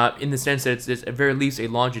 in the sense that it's at very least a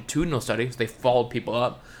longitudinal study. So they followed people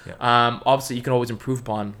up. Yeah. Obviously, you can always improve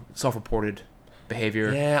upon self-reported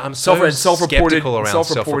behavior. Yeah, I'm so skeptical around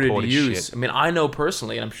self-reported use. shit. I mean, I know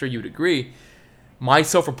personally, and I'm sure you would agree, my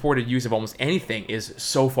self-reported use of almost anything is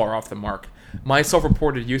so far off the mark. My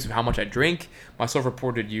self-reported use of how much I drink, my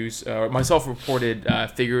self-reported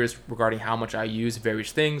figures regarding how much I use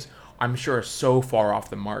various things, I'm sure are so far off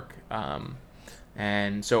the mark.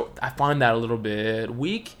 And so I find that a little bit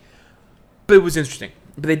weak, but it was interesting.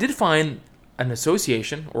 But they did find an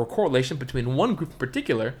association or a correlation between one group in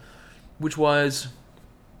particular, which was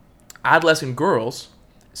adolescent girls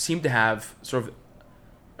seemed to have sort of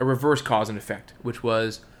a reverse cause and effect, which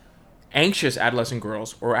was anxious adolescent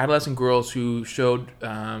girls or adolescent girls who showed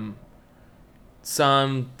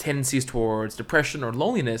some tendencies towards depression or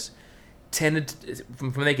loneliness tended,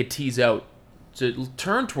 from they could tease out, to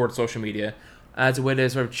turn towards social media as a way to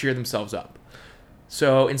sort of cheer themselves up.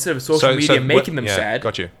 So instead of social media making them sad,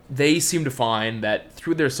 they seem to find that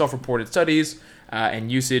through their self-reported studies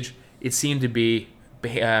and usage, it seemed to be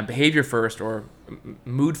behavior first or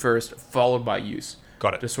mood first, followed by use.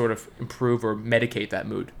 Got it. To sort of improve or medicate that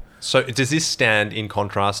mood. So does this stand in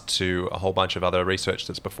contrast to a whole bunch of other research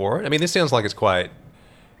that's before it? I mean, this sounds like it's quite...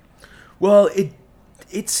 Well,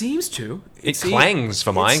 it seems to. It clangs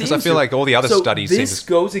for mine, because I feel like all the other studies seem to... This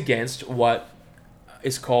goes against what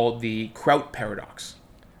is called the Kraut paradox.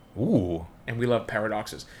 Ooh. And we love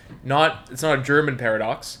paradoxes. It's not a German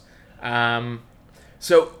paradox.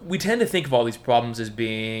 So we tend to think of all these problems as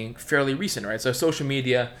being fairly recent, right? So social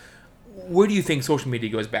media... Where do you think social media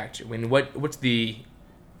goes back to? I mean, what's the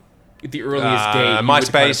earliest date?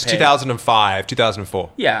 MySpace, 2005, 2004.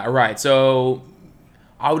 Yeah, right. So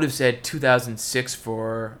I would have said 2006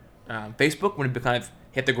 for Facebook, when it kind of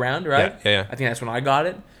hit the ground, right? Yeah. I think that's when I got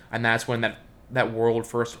it, and that's when that world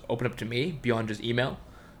first opened up to me beyond just email.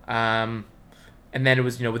 And then it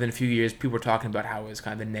was, within a few years, people were talking about how it was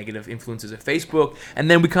kind of the negative influences of Facebook.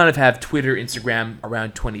 And then we kind of have Twitter, Instagram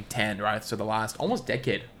around 2010, right? So the last almost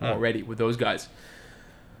decade already with those guys.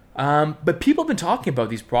 But people have been talking about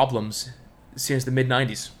these problems since the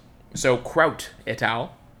mid-90s. So Kraut et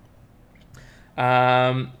al.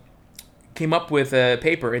 Came up with a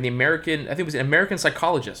paper in the American, I think it was an American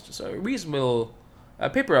Psychologist. So a reasonable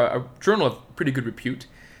paper, a journal of pretty good repute.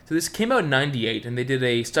 So this came out in 98, and they did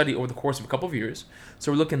a study over the course of a couple of years.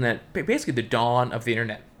 So we're looking at basically the dawn of the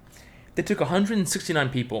internet. They took 169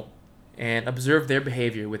 people and observed their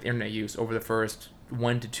behavior with internet use over the first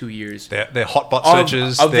 1 to 2 years. Their hotbot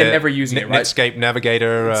searches. Of them ever using it, right? Netscape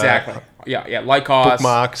Navigator. Exactly. Yeah. Lycos.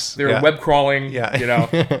 Bookmarks. Their web crawling.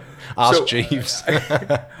 Yeah. Ask Jeeves. I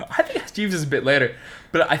think Ask Jeeves is a bit later.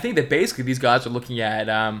 But I think that basically these guys are looking at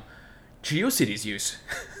GeoCities use.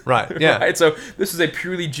 Right, yeah. Right? So this is a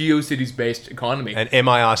purely GeoCities-based economy. An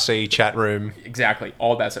MIRC chat room. Exactly.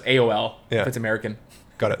 All that stuff. AOL, if it's American.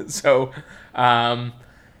 Got it. So, and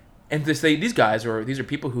these guys, these are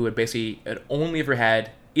people who had only ever had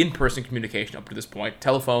in-person communication up to this point,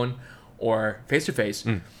 telephone or face-to-face,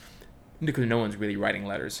 because no one's really writing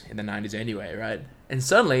letters in the 90s anyway, right? And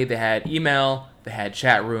suddenly they had email, they had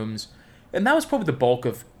chat rooms, and that was probably the bulk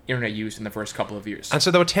of internet use in the first couple of years. And so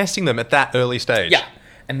they were testing them at that early stage. Yeah.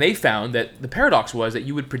 And they found that the paradox was that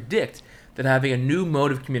you would predict that having a new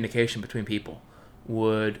mode of communication between people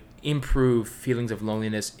would improve feelings of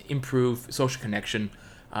loneliness, improve social connection,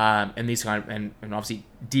 and these and obviously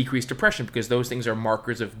decrease depression, because those things are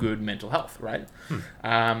markers of good mental health, right?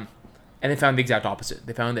 And they found the exact opposite.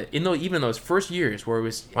 They found that even in those first years where it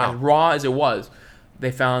was as raw as it was,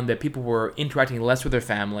 they found that people were interacting less with their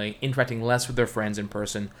family, interacting less with their friends in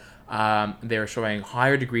person. They were showing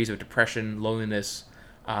higher degrees of depression, loneliness,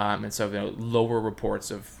 and so lower reports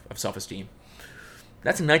of self-esteem.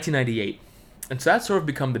 That's in 1998. And so that's sort of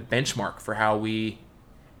become the benchmark for how we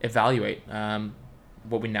evaluate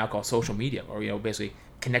what we now call social media, or basically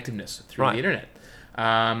connectiveness through the internet.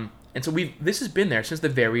 And so this has been there since the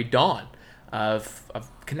very dawn of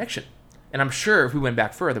connection. And I'm sure if we went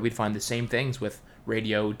back further, we'd find the same things with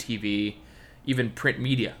radio, TV, even print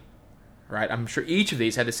media, right? I'm sure each of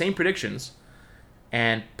these had the same predictions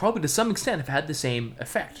and probably to some extent have had the same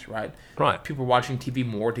effect, right? Right. People are watching TV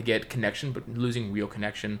more to get connection, but losing real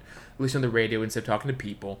connection. Listening to the radio instead of talking to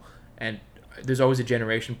people. And there's always a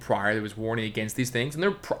generation prior that was warning against these things,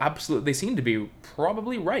 and they seem to be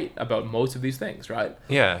probably right about most of these things, right?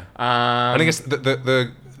 Yeah. And I guess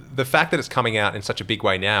the fact that it's coming out in such a big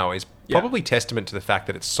way now is probably testament to the fact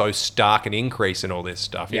that it's so stark an increase in all this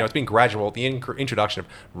stuff. You know, it's been gradual. The introduction of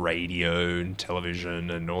radio and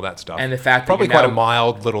television and all that stuff. And the fact probably that quite a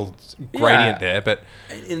mild little gradient there, but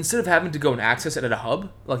instead of having to go and access it at a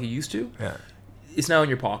hub like you used to, it's now in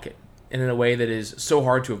your pocket, and in a way that is so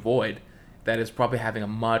hard to avoid that is probably having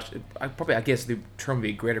I guess the term would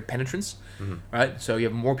be greater penetrance, right? So you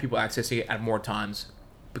have more people accessing it at more times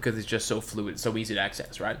because it's just so fluid, so easy to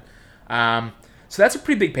access, right? So that's a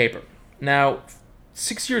pretty big paper. Now,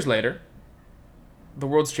 6 years later, the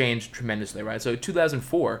world's changed tremendously, right? So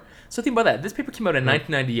 2004, so think about that. This paper came out in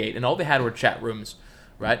 1998, and all they had were chat rooms,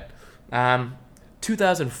 right?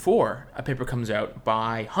 2004, a paper comes out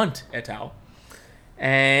by Hunt et al.,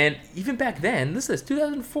 and even back then, this is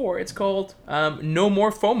 2004, it's called No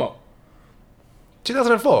More FOMO.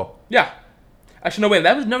 2004? Yeah. Actually, no, wait,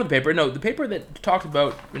 that was another paper. No, the paper that talked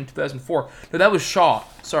about in 2004, no, that was Shaw.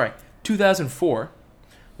 Sorry, 2004.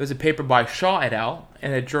 There's a paper by Shaw et al.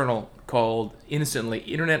 In a journal called, innocently,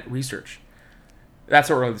 Internet Research. That's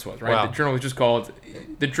what really this was, right? Wow. The journal was just called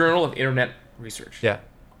the Journal of Internet Research. Yeah.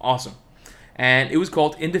 Awesome. And it was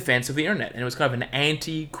called In Defense of the Internet. And it was kind of an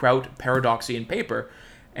anti-Kraut paradoxian paper.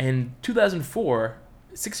 And 2004,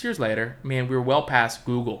 6 years later, man, we were well past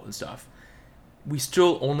Google and stuff. We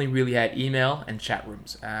still only really had email and chat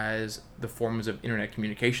rooms as the forms of internet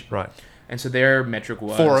communication. Right. And so their metric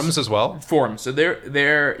was... Forums as well. Forums. So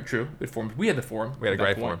they're true, good forums. We had the forum. We had a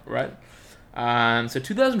great forum. Right. So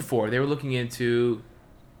 2004, they were looking into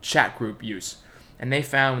chat group use. And they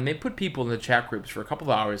found when they put people in the chat groups for a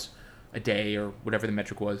couple of hours a day or whatever the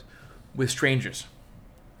metric was with strangers,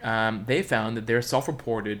 they found that their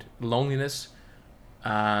self-reported loneliness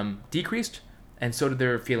decreased, and so did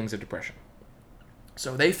their feelings of depression.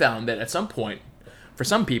 So they found that at some point, for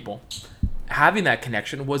some people, having that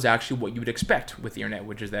connection was actually what you would expect with the internet,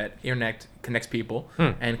 which is that internet connects people,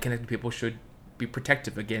 and connected people should be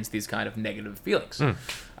protective against these kind of negative feelings.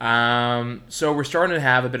 So we're starting to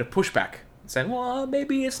have a bit of pushback, saying, well,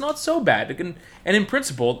 maybe it's not so bad. And in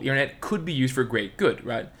principle, the internet could be used for great good,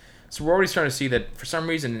 right? So we're already starting to see that for some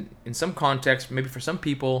reason, in some context, maybe for some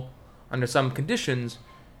people, under some conditions,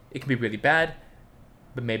 it can be really bad,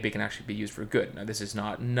 but maybe it can actually be used for good.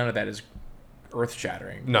 Now, none of that is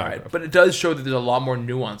earth-shattering. No. Right? But it does show that there's a lot more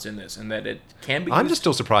nuance in this, and that it can be used. I'm just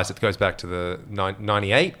still surprised it goes back to the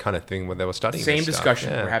 98 kind of thing when they were studying Same this discussion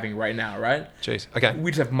stuff. we're having right now, right? Jeez. Okay.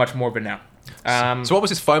 We just have much more of it now. So what was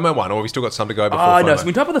this FOMO one, or have we still got some to go before FOMO? No, so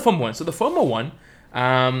we can talk about the FOMO one. So the FOMO one,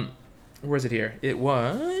 where is it here? It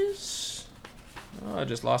was... Oh, I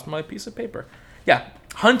just lost my piece of paper. Yeah,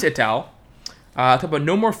 Hunt et al. Talk about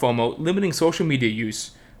No More FOMO, limiting social media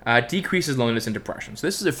use, decreases loneliness and depression. So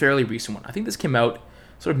this is a fairly recent one. I think this came out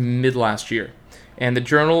sort of mid last year. And the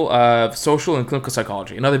Journal of Social and Clinical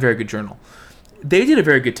Psychology, another very good journal. They did a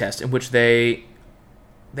very good test in which they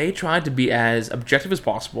tried to be as objective as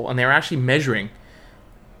possible, and they were actually measuring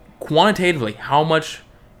quantitatively how much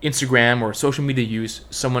Instagram or social media use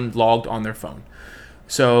someone logged on their phone.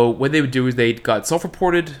 So what they would do is they got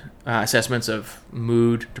self-reported assessments of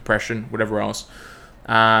mood, depression, whatever else,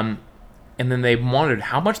 and then they monitored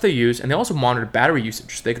how much they use, and they also monitored battery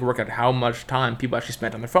usage, so they could work out how much time people actually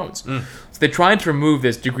spent on their phones. So they tried to remove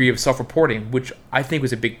this degree of self-reporting, which I think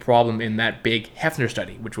was a big problem in that big Hefner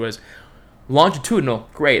study, which was longitudinal,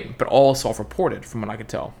 great, but all self-reported, from what I could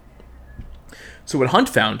tell. So what Hunt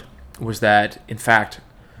found was that, in fact,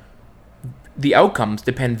 the outcomes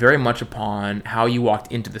depend very much upon how you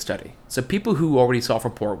walked into the study. So people who already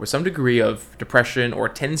self-report with some degree of depression or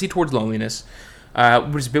tendency towards loneliness,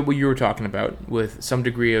 which is a bit what you were talking about, with some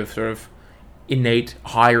degree of sort of innate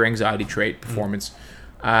higher anxiety trait performance,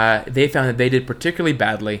 they found that they did particularly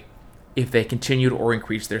badly if they continued or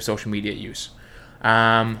increased their social media use.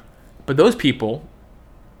 But those people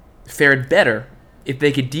fared better if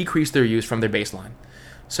they could decrease their use from their baseline.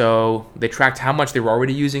 So they tracked how much they were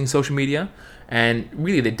already using social media, and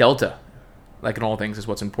really the delta, like in all things, is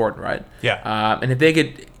what's important, right? Yeah. And if they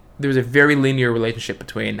could, there was a very linear relationship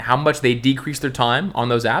between how much they decreased their time on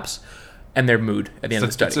those apps and their mood at the end of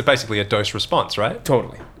the study. So basically a dose response, right?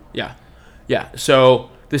 Totally. Yeah. Yeah. So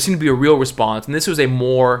there seemed to be a real response, and this was a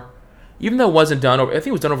more, even though it wasn't done over, I think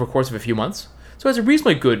it was done over the course of a few months. So it's a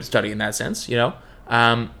reasonably good study in that sense, you know.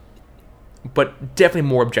 but definitely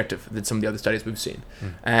more objective than some of the other studies we've seen.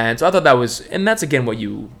 And so I thought that was, and that's again what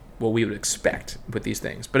we would expect with these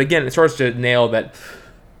things. But again, it starts to nail that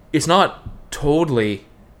it's not totally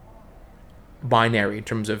binary in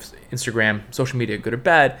terms of Instagram, social media, good or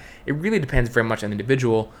bad. It really depends very much on the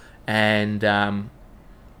individual and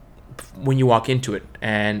when you walk into it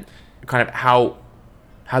and kind of how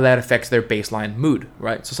that affects their baseline mood,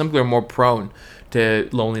 right? So some people are more prone to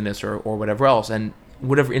loneliness or whatever else, and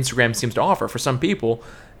whatever Instagram seems to offer, for some people,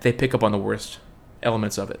 they pick up on the worst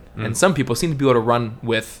elements of it. And some people seem to be able to run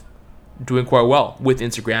with doing quite well with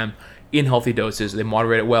Instagram in healthy doses. They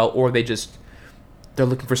moderate it well, or they're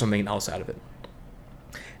looking for something else out of it.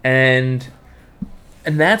 And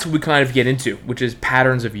that's what we kind of get into, which is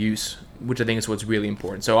patterns of use, which I think is what's really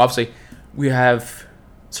important. So obviously, we have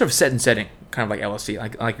sort of set and setting, kind of like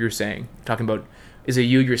LSD, like you were saying, talking about, is it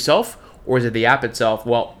you yourself or is it the app itself?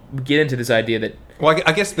 Well, we get into this idea that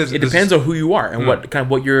I guess it depends on who you are and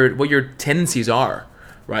what your tendencies are,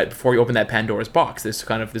 right? Before you open that Pandora's box, this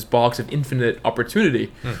box of infinite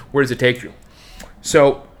opportunity, where does it take you?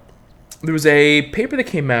 So there was a paper that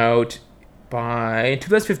came out in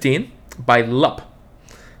 2015 by Loop.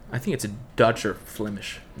 I think it's a Dutch or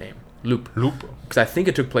Flemish name. Loop. Because I think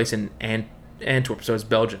it took place in Antwerp, so it's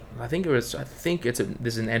Belgian. This is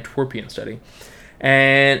an Antwerpian study.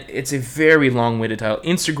 And it's a very long-winded title.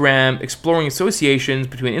 Instagram, exploring associations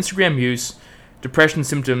between Instagram use, depression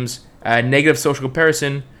symptoms, negative social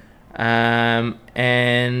comparison, and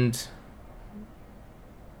I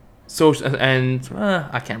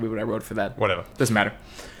can't read what I wrote for that. Whatever. Doesn't matter.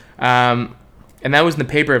 And that was in the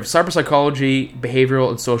paper of Cyberpsychology, Behavioral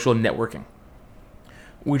and Social Networking,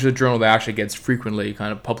 which is a journal that actually gets frequently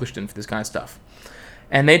kind of published in for this kind of stuff.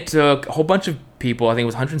 And they took a whole bunch of people, I think it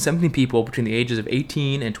was 170 people between the ages of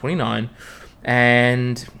 18 and 29,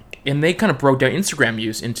 and they kind of broke down Instagram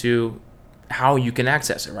use into how you can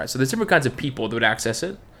access it, right? So there's different kinds of people that would access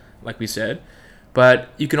it, like we said, but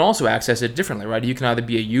you can also access it differently, right? You can either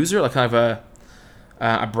be a user, like kind of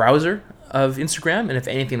a browser of Instagram, and if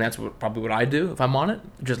anything, that's probably what I do if I'm on it,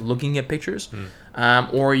 just looking at pictures.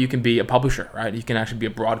 Or you can be a publisher, right? You can actually be a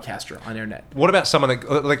broadcaster on the internet. What about someone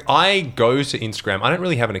that, like, I go to Instagram, I don't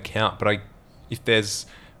really have an account, but if there's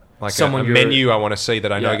like a menu I want to see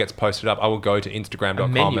that I know gets posted up, I will go to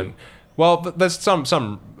Instagram.com there's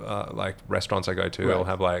some like restaurants I go to, they'll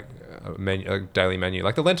have like a daily menu,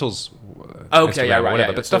 like the lentils.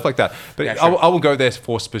 But stuff like that. But I will go there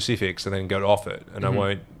for specifics and then go off it, and I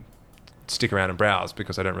won't stick around and browse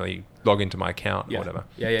because I don't really log into my account or whatever.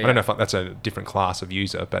 I don't know if that's a different class of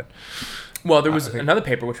user, but... Well, there was another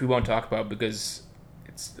paper, which we won't talk about because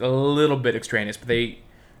it's a little bit extraneous, but they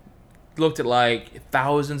looked at like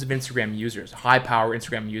thousands of Instagram users, high-power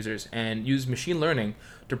Instagram users, and used machine learning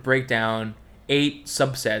to break down 8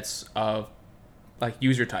 subsets of like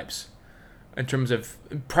user types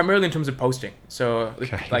primarily in terms of posting. So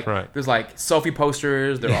there's like selfie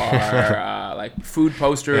posters, there are like food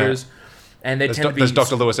posters, and they tend to be... There's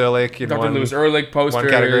Dr. Lewis Ehrlich in Dr. Lewis Ehrlich posters. One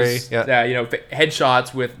category,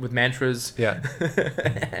 headshots with mantras. Yeah.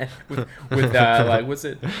 with like, what's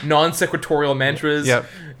it? Non-sequitorial mantras. Yep.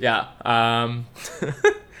 Yeah.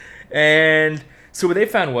 And so what they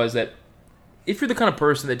found was that if you're the kind of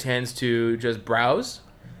person that tends to just browse,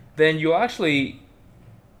 then you'll actually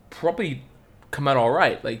probably come out all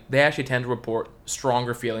right. Like, they actually tend to report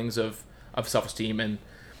stronger feelings of self-esteem and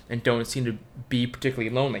don't seem to be particularly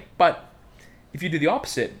lonely. But if you do the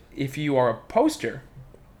opposite, if you are a poster,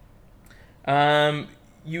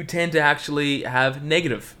 you tend to actually have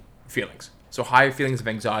negative feelings. So higher feelings of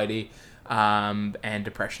anxiety and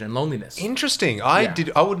depression and loneliness. Interesting. I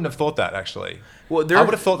wouldn't have thought that, actually. Well, I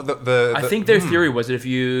would have thought that I think their theory was that if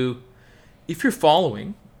you're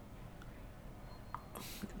following,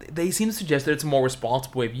 they seem to suggest that it's a more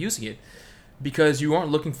responsible way of using it because you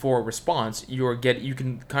aren't looking for a response. You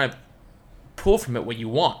can kind of pull from it what you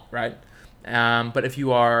want, right? But if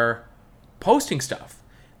you are posting stuff,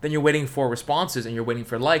 then you're waiting for responses and you're waiting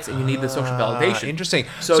for likes and you need the social validation. Interesting.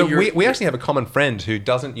 So we actually have a common friend who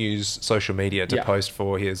doesn't use social media to post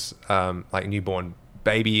for his like newborn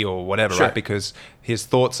baby or whatever, right? Because his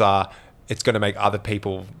thoughts are it's going to make other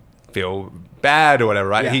people feel bad or whatever,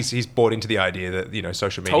 right? He's bought into the idea that,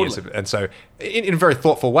 social media and so in a very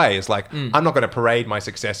thoughtful way, it's like, I'm not going to parade my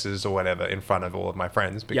successes or whatever in front of all of my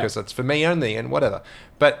friends because it's for me only and whatever.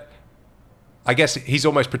 But I guess he's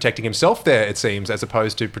almost protecting himself there, it seems, as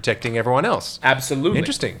opposed to protecting everyone else. Absolutely.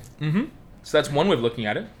 Interesting. Mm-hmm. So that's one way of looking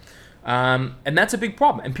at it. And that's a big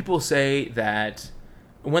problem. And people say that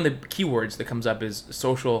one of the keywords that comes up is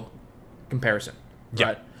social comparison.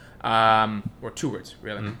 Right? Or 2 words,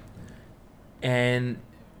 really. And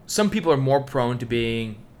some people are more prone to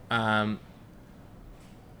being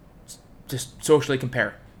just socially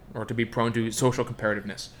compare, or to be prone to social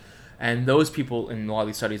comparativeness. And those people in a lot of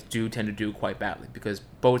these studies do tend to do quite badly, because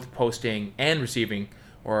both posting and receiving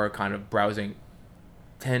or kind of browsing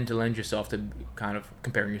tend to lend yourself to kind of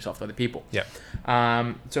comparing yourself to other people. Yeah.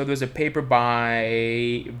 So there's a paper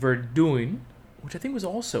by Verduin, which I think was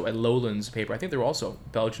also a Lowlands paper. I think they were also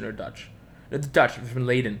Belgian or Dutch. It's Dutch, from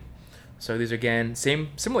Leiden. So these are, again,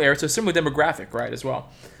 similar area, so similar demographic, right, as well.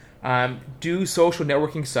 Do social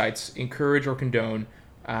networking sites encourage or condone,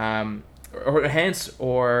 or enhance,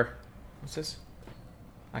 or, what's this?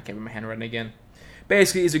 I can't read my handwriting again.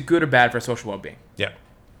 Basically, is it good or bad for social well-being? Yeah.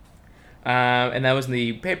 And that was in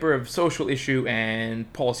the paper of Social Issue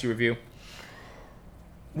and Policy Review.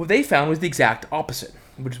 What they found was the exact opposite,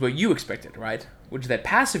 which is what you expected, right? Which is that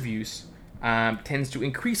passive use tends to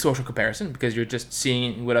increase social comparison, because you're just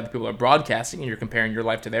seeing what other people are broadcasting and you're comparing your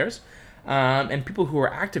life to theirs. And people who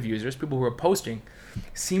are active users, people who are posting,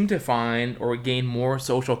 seem to find or gain more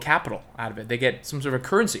social capital out of it. They get some sort of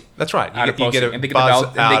currency. That's right. And they get the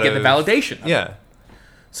validation. Yeah.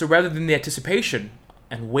 So rather than the anticipation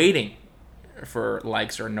and waiting for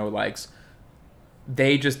likes or no likes,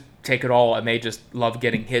 they just take it all, and they just love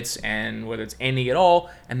getting hits, and whether it's any at all,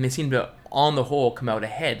 and they seem to, on the whole, come out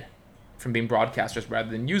ahead from being broadcasters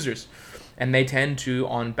rather than users. And they tend to,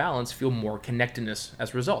 on balance, feel more connectedness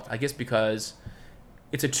as a result. I guess because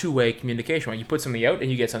it's a two-way communication, right? You put something out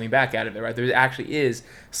and you get something back out of it, right? There actually is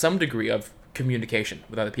some degree of communication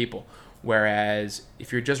with other people. Whereas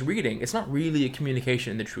if you're just reading, it's not really a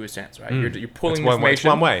communication in the truest sense, right? You're pulling information. It's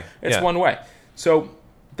one way. It's one way. So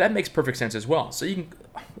that makes perfect sense as well. So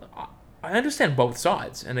I understand both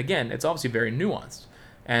sides. And again, it's obviously very nuanced.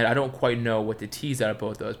 And I don't quite know what to tease out of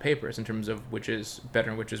both those papers in terms of which is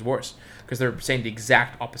better and which is worse, because they're saying the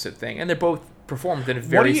exact opposite thing, and they're both performed in a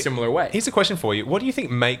very similar way. Here's a question for you. What do you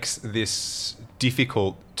think makes this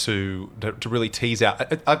difficult to really tease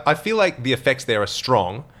out? I feel like the effects there are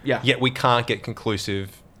strong, yet we can't get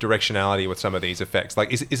conclusive directionality with some of these effects.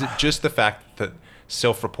 Like, is it just the fact that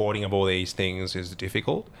self-reporting of all these things is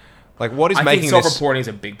difficult? Like, what is making this... I think self-reporting is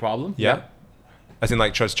a big problem. Yeah. As in,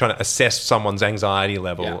 like, just trying to assess someone's anxiety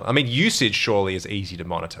level. Yeah. I mean, usage surely is easy to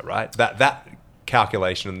monitor, right? That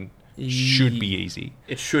calculation should be easy.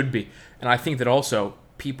 It should be. And I think that also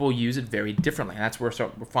people use it very differently. And that's where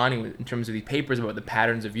we're finding in terms of these papers about the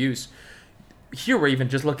patterns of use. Here we're even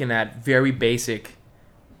just looking at very basic,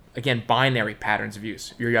 again, binary patterns of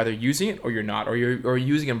use. You're either using it or you're not. Or you're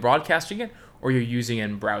using it and broadcasting it, or you're using it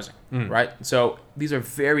and browsing, right? So these are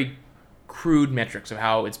very crude metrics of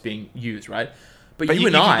how it's being used, right? But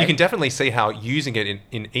you can definitely see how using it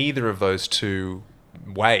in either of those two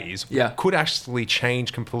ways could actually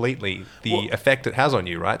change completely the effect it has on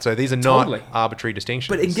you, right? So these are not arbitrary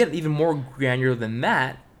distinctions. But it can get even more granular than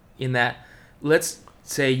that, in that, let's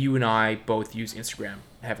say you and I both use Instagram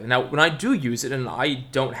heavily. Now, when I do use it, and I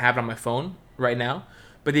don't have it on my phone right now,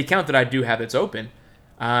 but the account that I do have that's open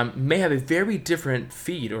may have a very different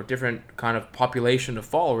feed or different kind of population of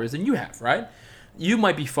followers than you have, right? You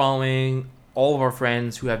might be following all of our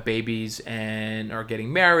friends who have babies and are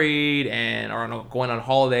getting married and are going on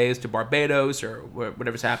holidays to Barbados or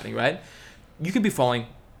whatever's happening, right? You could be following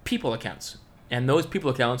people accounts, and those people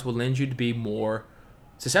accounts will lend you to be more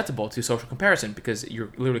susceptible to social comparison, because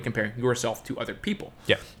you're literally comparing yourself to other people.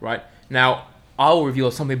 Yeah. Right? Now, I'll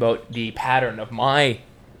reveal something about the pattern of my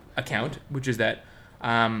account, which is that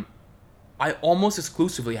I almost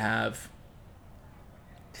exclusively have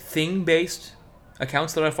thing-based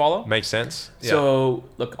accounts that I follow. Makes sense. Yeah. So,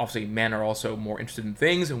 look, obviously men are also more interested in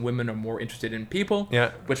things and women are more interested in people,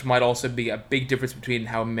 which might also be a big difference between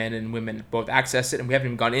how men and women both access it. And we haven't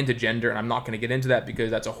even gone into gender, and I'm not going to get into that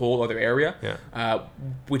because that's a whole other area,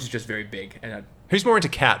 which is just very big. And who's more into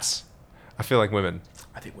cats? I feel like women.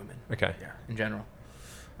 I think women. Okay. Yeah, in general.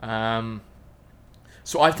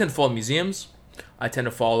 So I tend to follow museums. I tend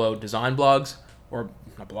to follow design blogs, or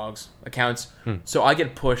not blogs, accounts. So I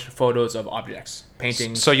get pushed photos of objects,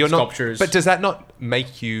 paintings, sculptures. But does that not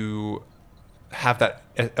make you have that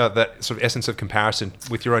sort of essence of comparison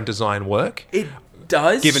with your own design work? It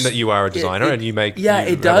does. Given that you are a designer and you make... Yeah,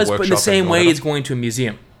 it does, but in the same way it's going to a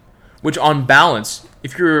museum. Which, on balance,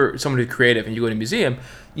 if you're someone who's creative and you go to a museum,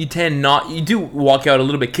 you do walk out a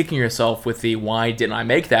little bit kicking yourself with the why didn't I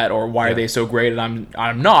make that, or why are they so great and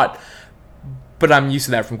I'm not. But I'm used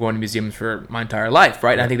to that from going to museums for my entire life,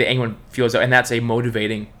 right? And I think that anyone feels that, and that's a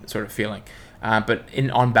motivating sort of feeling. But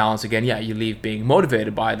on balance, again, you leave being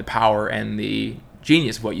motivated by the power and the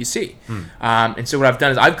genius of what you see. And so what I've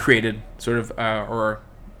done is I've created sort of,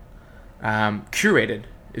 curated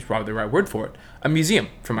is probably the right word for it, a museum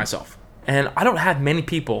for myself. And I don't have many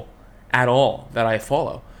people at all that I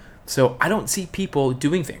follow. So I don't see people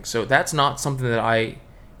doing things. So that's not something that I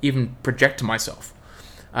even project to myself.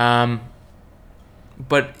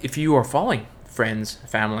 But if you are following friends,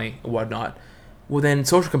 family, whatnot, well then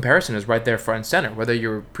social comparison is right there front and center. Whether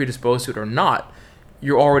you're predisposed to it or not,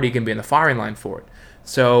 you're already going to be in the firing line for it.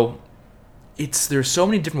 So there's so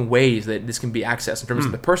many different ways that this can be accessed in terms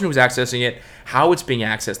of the person who's accessing it, how it's being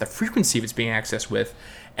accessed, the frequency it's being accessed with,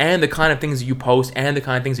 and the kind of things that you post and the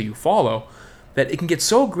kind of things that you follow, that it can get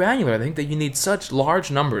so granular, I think, that you need such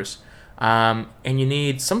large numbers, and you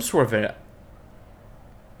need some sort of a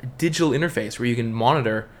digital interface where you can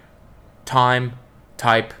monitor time,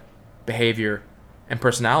 type, behavior, and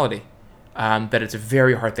personality, that it's a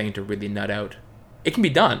very hard thing to really nut out. It can be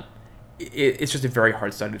done. It's just a very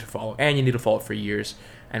hard study to follow, and you need to follow it for years,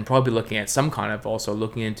 and probably looking at some kind of also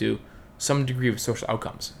looking into some degree of social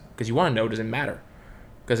outcomes, because you want to know, does it matter?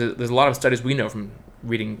 Because there's a lot of studies we know from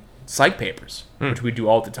reading psych papers, which we do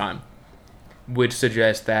all the time, which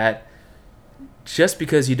suggest that just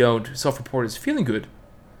because you don't self-report as feeling good,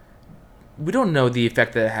 we don't know the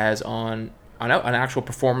effect that it has on actual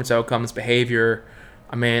performance outcomes, behavior.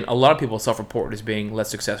 I mean, a lot of people self-report as being less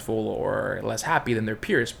successful or less happy than their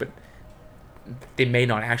peers, but they may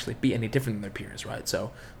not actually be any different than their peers, right?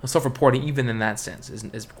 So self-reporting, even in that sense,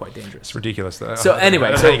 is quite dangerous. It's ridiculous, though. So anyway,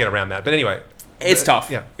 I don't know how you get around that, but anyway, it's tough.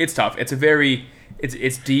 Yeah, it's tough. It's a very,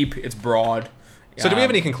 it's deep, it's broad. So do we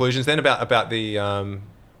have any conclusions then about the?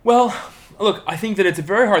 Well, look, I think that it's a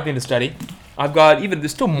very hard thing to study.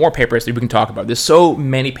 There's still more papers that we can talk about. There's so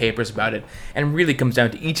many papers about it, and it really comes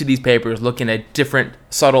down to each of these papers looking at a different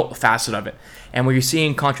subtle facet of it. And when you're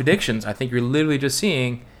seeing contradictions, I think you're literally just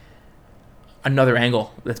seeing another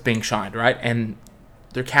angle that's being shined, right? And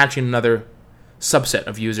they're catching another subset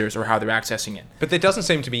of users or how they're accessing it. But there doesn't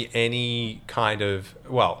seem to be any kind of,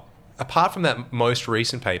 well, apart from that most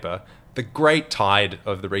recent paper, the great tide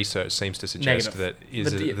of the research seems to suggest that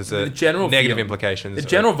there's a negative implications. The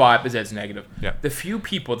general vibe is that it's negative. Yeah. The few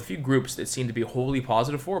groups that seem to be wholly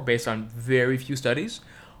positive for, based on very few studies,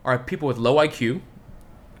 are people with low IQ,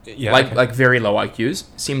 like very low IQs,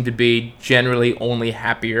 seem to be generally only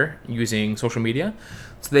happier using social media.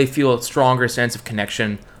 So they feel a stronger sense of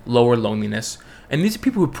connection, lower loneliness. And these are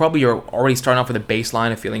people who probably are already starting off with a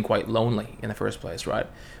baseline of feeling quite lonely in the first place, right?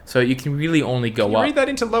 So you can really only go up. You read that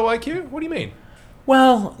into low IQ? What do you mean?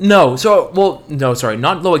 Well, no. No, sorry.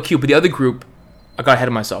 Not low IQ, but the other group, I got ahead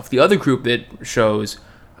of myself. The other group that shows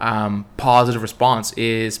positive response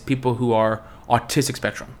is people who are autistic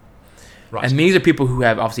spectrum. Right. And these are people who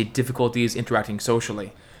have obviously difficulties interacting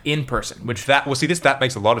socially in person. That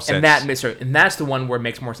makes a lot of sense. And that's the one where it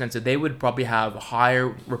makes more sense that they would probably have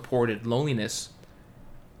higher reported loneliness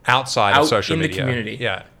outside of social media. In the community.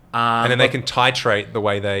 Yeah. And then they can titrate the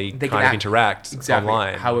way they kind of interact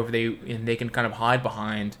online. However, they can kind of hide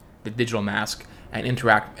behind the digital mask and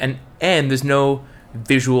interact. And there's no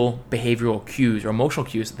visual behavioral cues or emotional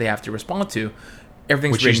cues that they have to respond to.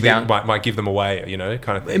 Everything's written down. Might give them away,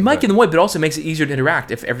 kind of thing. It might give them away, but also makes it easier to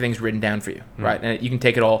interact if everything's written down for you, right? And you can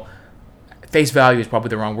take it all. Face value is probably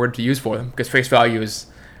the wrong word to use for them, because face value is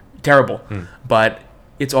terrible. But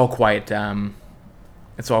it's all quite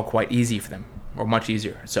easy for them, or much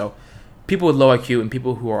easier. So people with low IQ and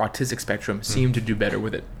people who are autistic spectrum seem to do better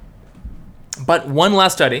with it. But one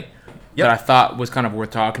last study that I thought was kind of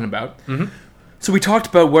worth talking about. So we talked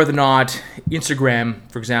about whether or not Instagram,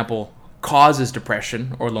 for example, causes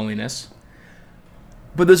depression or loneliness.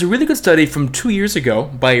 But there's a really good study from 2 years ago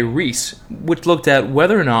by Reese, which looked at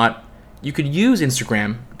whether or not you could use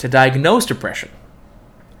Instagram to diagnose depression.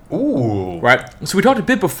 Ooh. Right? So we talked a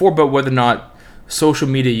bit before about whether or not social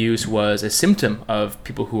media use was a symptom of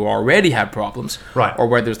people who already have problems, right, or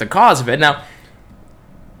whether it's the cause of it. Now,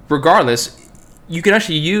 regardless, you can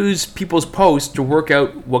actually use people's posts to work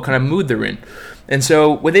out what kind of mood they're in. And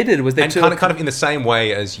so what they did was they took... kind of in the same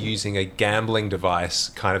way as using a gambling device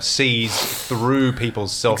kind of sees through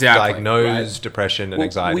people's self-diagnosed depression and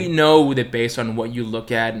anxiety. We know that based on what you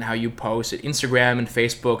look at and how you post, that Instagram and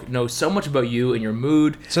Facebook know so much about you and your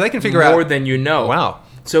mood. So they can figure out... more than you know. Wow.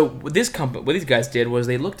 So what these guys did was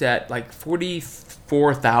they looked at like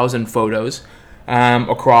 44,000 photos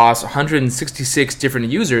across 166 different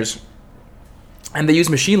users, and they used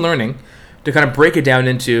machine learning to kind of break it down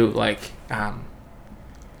into like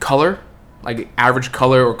color, like average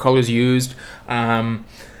color or colors used,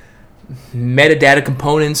 metadata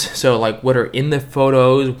components, so like what are in the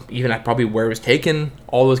photos, even probably where it was taken,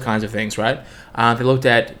 all those kinds of things, right? They looked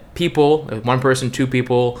at people, one person, two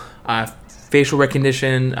people, facial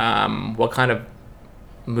recognition, what kind of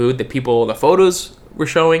mood that the photos were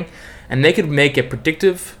showing, and they could make a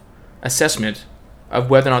predictive assessment of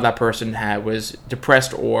whether or not that person was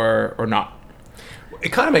depressed or not.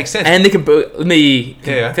 It kind of makes sense. And they can let me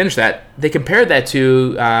finish that. They compared that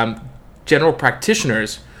to general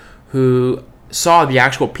practitioners who saw the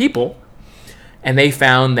actual people, and they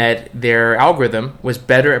found that their algorithm was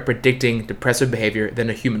better at predicting depressive behavior than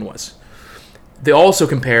a human was. They also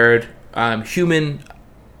compared human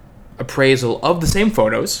appraisal of the same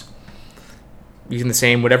photos, using the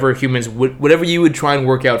same whatever you would try and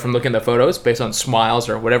work out from looking at the photos based on smiles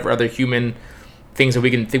or whatever other human things that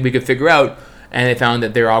we could figure out. And they found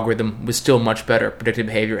that their algorithm was still much better at predicting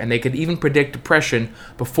behavior, and they could even predict depression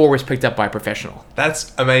before it was picked up by a professional.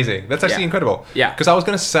 That's amazing. That's actually incredible. Yeah. Because I was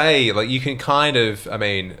going to say, like, you can kind of, I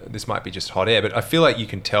mean, this might be just hot air, but I feel like you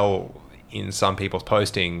can tell in some people's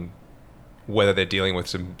posting whether they're dealing with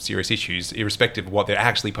some serious issues, irrespective of what they're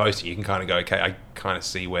actually posting. You can kind of go, okay, I kind of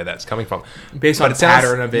see where that's coming from. Based on the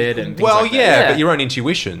pattern of it and things like that. But your own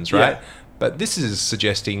intuitions, right? Yeah. But this is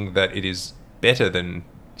suggesting that it is better than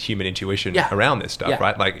human intuition around this stuff,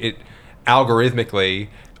 right? Like it algorithmically,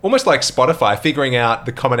 almost like Spotify, figuring out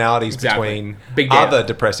the commonalities between other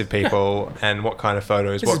depressive people and what kind of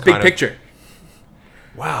photos. This is big picture.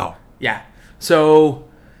 Wow. Yeah. So,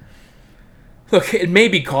 look, it may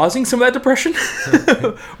be causing some of that depression,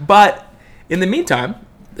 but in the meantime,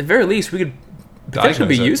 at the very least, we could potentially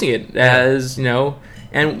be using it as,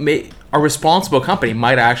 and a responsible company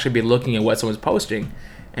might actually be looking at what someone's posting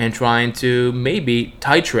and trying to maybe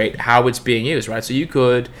titrate how it's being used, right? So you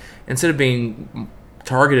could, instead of being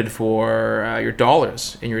targeted for your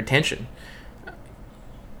dollars and your attention,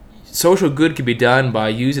 social good could be done by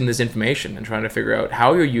using this information and trying to figure out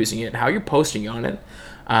how you're using it, how you're posting on it,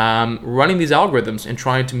 running these algorithms and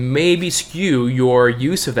trying to maybe skew your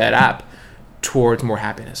use of that app towards more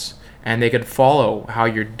happiness. And they could follow how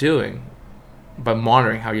you're doing by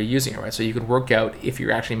monitoring how you're using it, right? So you can work out if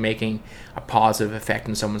you're actually making a positive effect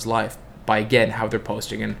in someone's life by, again, how they're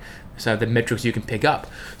posting and some of the metrics you can pick up.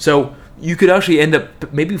 So you could actually end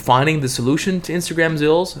up maybe finding the solution to Instagram's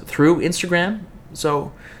ills through Instagram.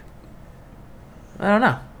 So I don't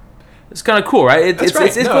know. It's kind of cool, right? It's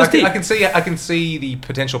I can see the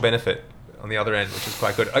potential benefit on the other end, which is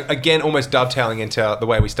quite good. Again, almost dovetailing into the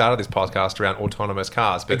way we started this podcast around autonomous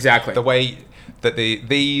cars. But exactly. The way that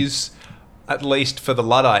these, at least for the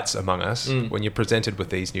Luddites among us, when you're presented with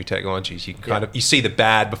these new technologies, you can kind of, you see the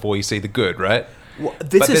bad before you see the good, right? Well,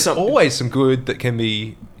 there's always some good that can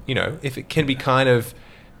be, if it can be kind of...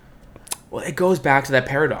 Well, it goes back to that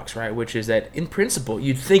paradox, right? Which is that, in principle,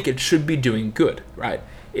 you'd think it should be doing good, right?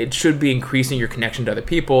 It should be increasing your connection to other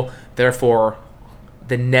people. Therefore,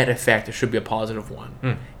 the net effect should be a positive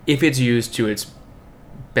one if it's used to its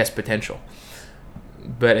best potential.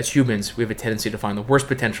 But as humans, we have a tendency to find the worst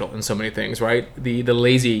potential in so many things, right? The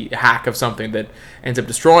lazy hack of something that ends up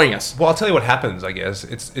destroying us. Well, I'll tell you what happens, I guess.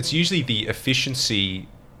 It's usually the efficiency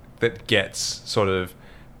that gets sort of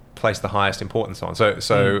placed the highest importance on. So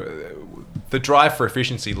the drive for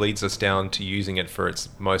efficiency leads us down to using it for its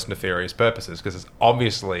most nefarious purposes, because it's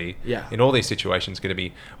obviously, in all these situations, going to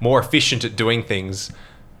be more efficient at doing things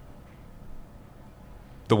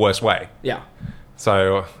the worst way. Yeah.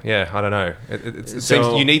 So, I don't know. It seems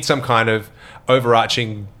you need some kind of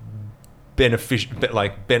overarching like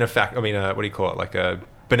a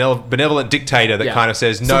benevolent dictator that kind of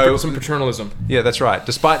says no. Some paternalism. Yeah, that's right.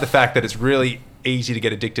 Despite the fact that it's really easy to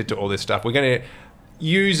get addicted to all this stuff, we're going to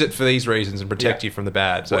use it for these reasons and protect you from the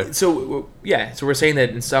bad. So we're saying that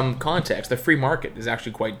in some context, the free market is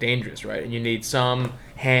actually quite dangerous, right? And you need some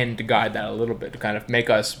hand to guide that a little bit to kind of make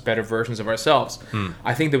us better versions of ourselves.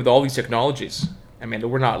 I think that with all these technologies, I mean,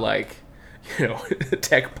 we're not like,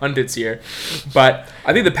 tech pundits here, but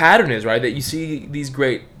I think the pattern is, right, that you see these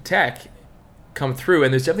great tech come through,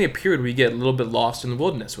 and there's definitely a period where you get a little bit lost in the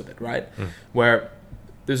wilderness with it, right? Where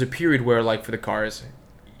there's a period where, like, for the cars,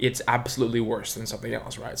 it's absolutely worse than something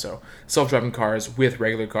else, right? So self-driving cars with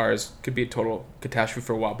regular cars could be a total catastrophe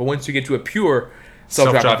for a while. But once you get to a pure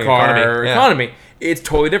self-driving car economy, it's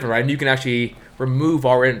totally different, right? And you can actually remove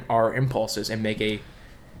our impulses and make you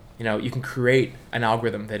can create an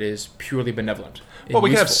algorithm that is purely benevolent. Well, we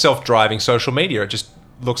can have self-driving social media. It just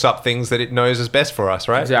looks up things that it knows is best for us,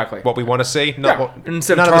 right? Exactly. What we want to see.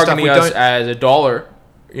 Instead of targeting us as a dollar,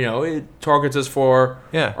 it targets us for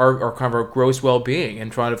our kind of our gross well-being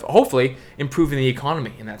and trying to hopefully improving the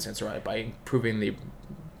economy in that sense, right? By improving the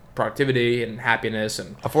productivity and happiness.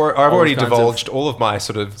 And I've already divulged all of my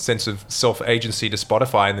sort of sense of self-agency to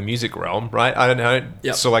Spotify in the music realm, right? I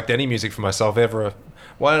don't select any music for myself ever.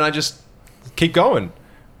 Why don't I just keep going?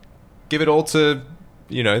 Give it all to,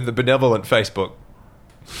 the benevolent Facebook.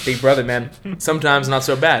 Big Brother, man. Sometimes not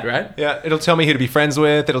so bad, right? Yeah, it'll tell me who to be friends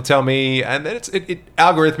with. It'll tell me, and then it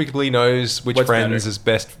algorithmically knows which friends is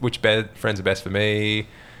best, friends are best for me.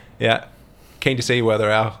 Yeah, keen to see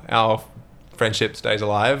whether our friendship stays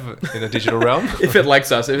alive in a digital realm. If it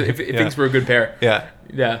likes us, if it thinks we're a good pair. Yeah.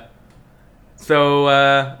 Yeah. So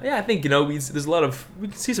I think there's a lot of we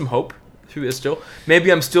can see some hope through this still.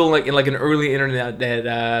 Maybe I'm still in an early internet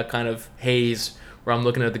kind of haze where I'm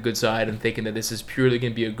looking at the good side and thinking that this is purely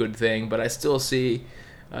going to be a good thing, but I still see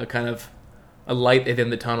kind of a light at the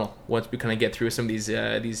end of the tunnel once we kind of get through some of these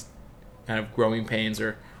kind of growing pains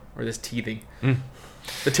or this teething.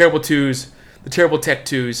 The terrible twos, the terrible tech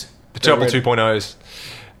twos. The terrible 2.0s.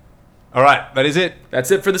 All right, that is it. That's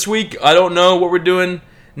it for this week. I don't know what we're doing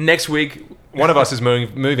next week. One of us is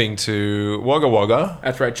moving to Wagga Wagga.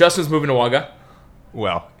 That's right. Justin's moving to Wagga.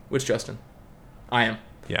 Well. Which Justin? I am.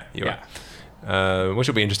 Yeah, you are. Which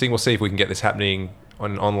will be interesting. We'll see if we can get this happening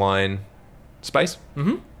on an online space.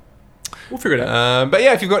 Mm-hmm. We'll figure it out. But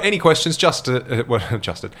yeah, if you've got any questions,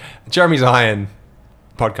 Jeremy's Iron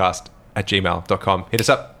podcast at gmail.com. Hit us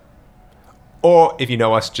up. Or if you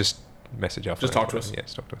know us, just message our phone. Just talk to us. Yeah,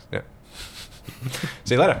 just talk to us. Yeah.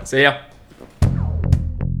 See you later. See ya.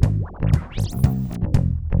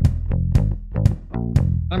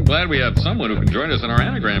 I'm glad we have someone who can join us in our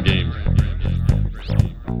anagram game.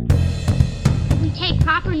 We take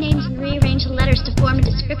proper names and rearrange the letters to form a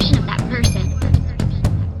description of that person.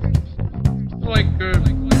 Like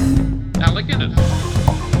Alec Guinness.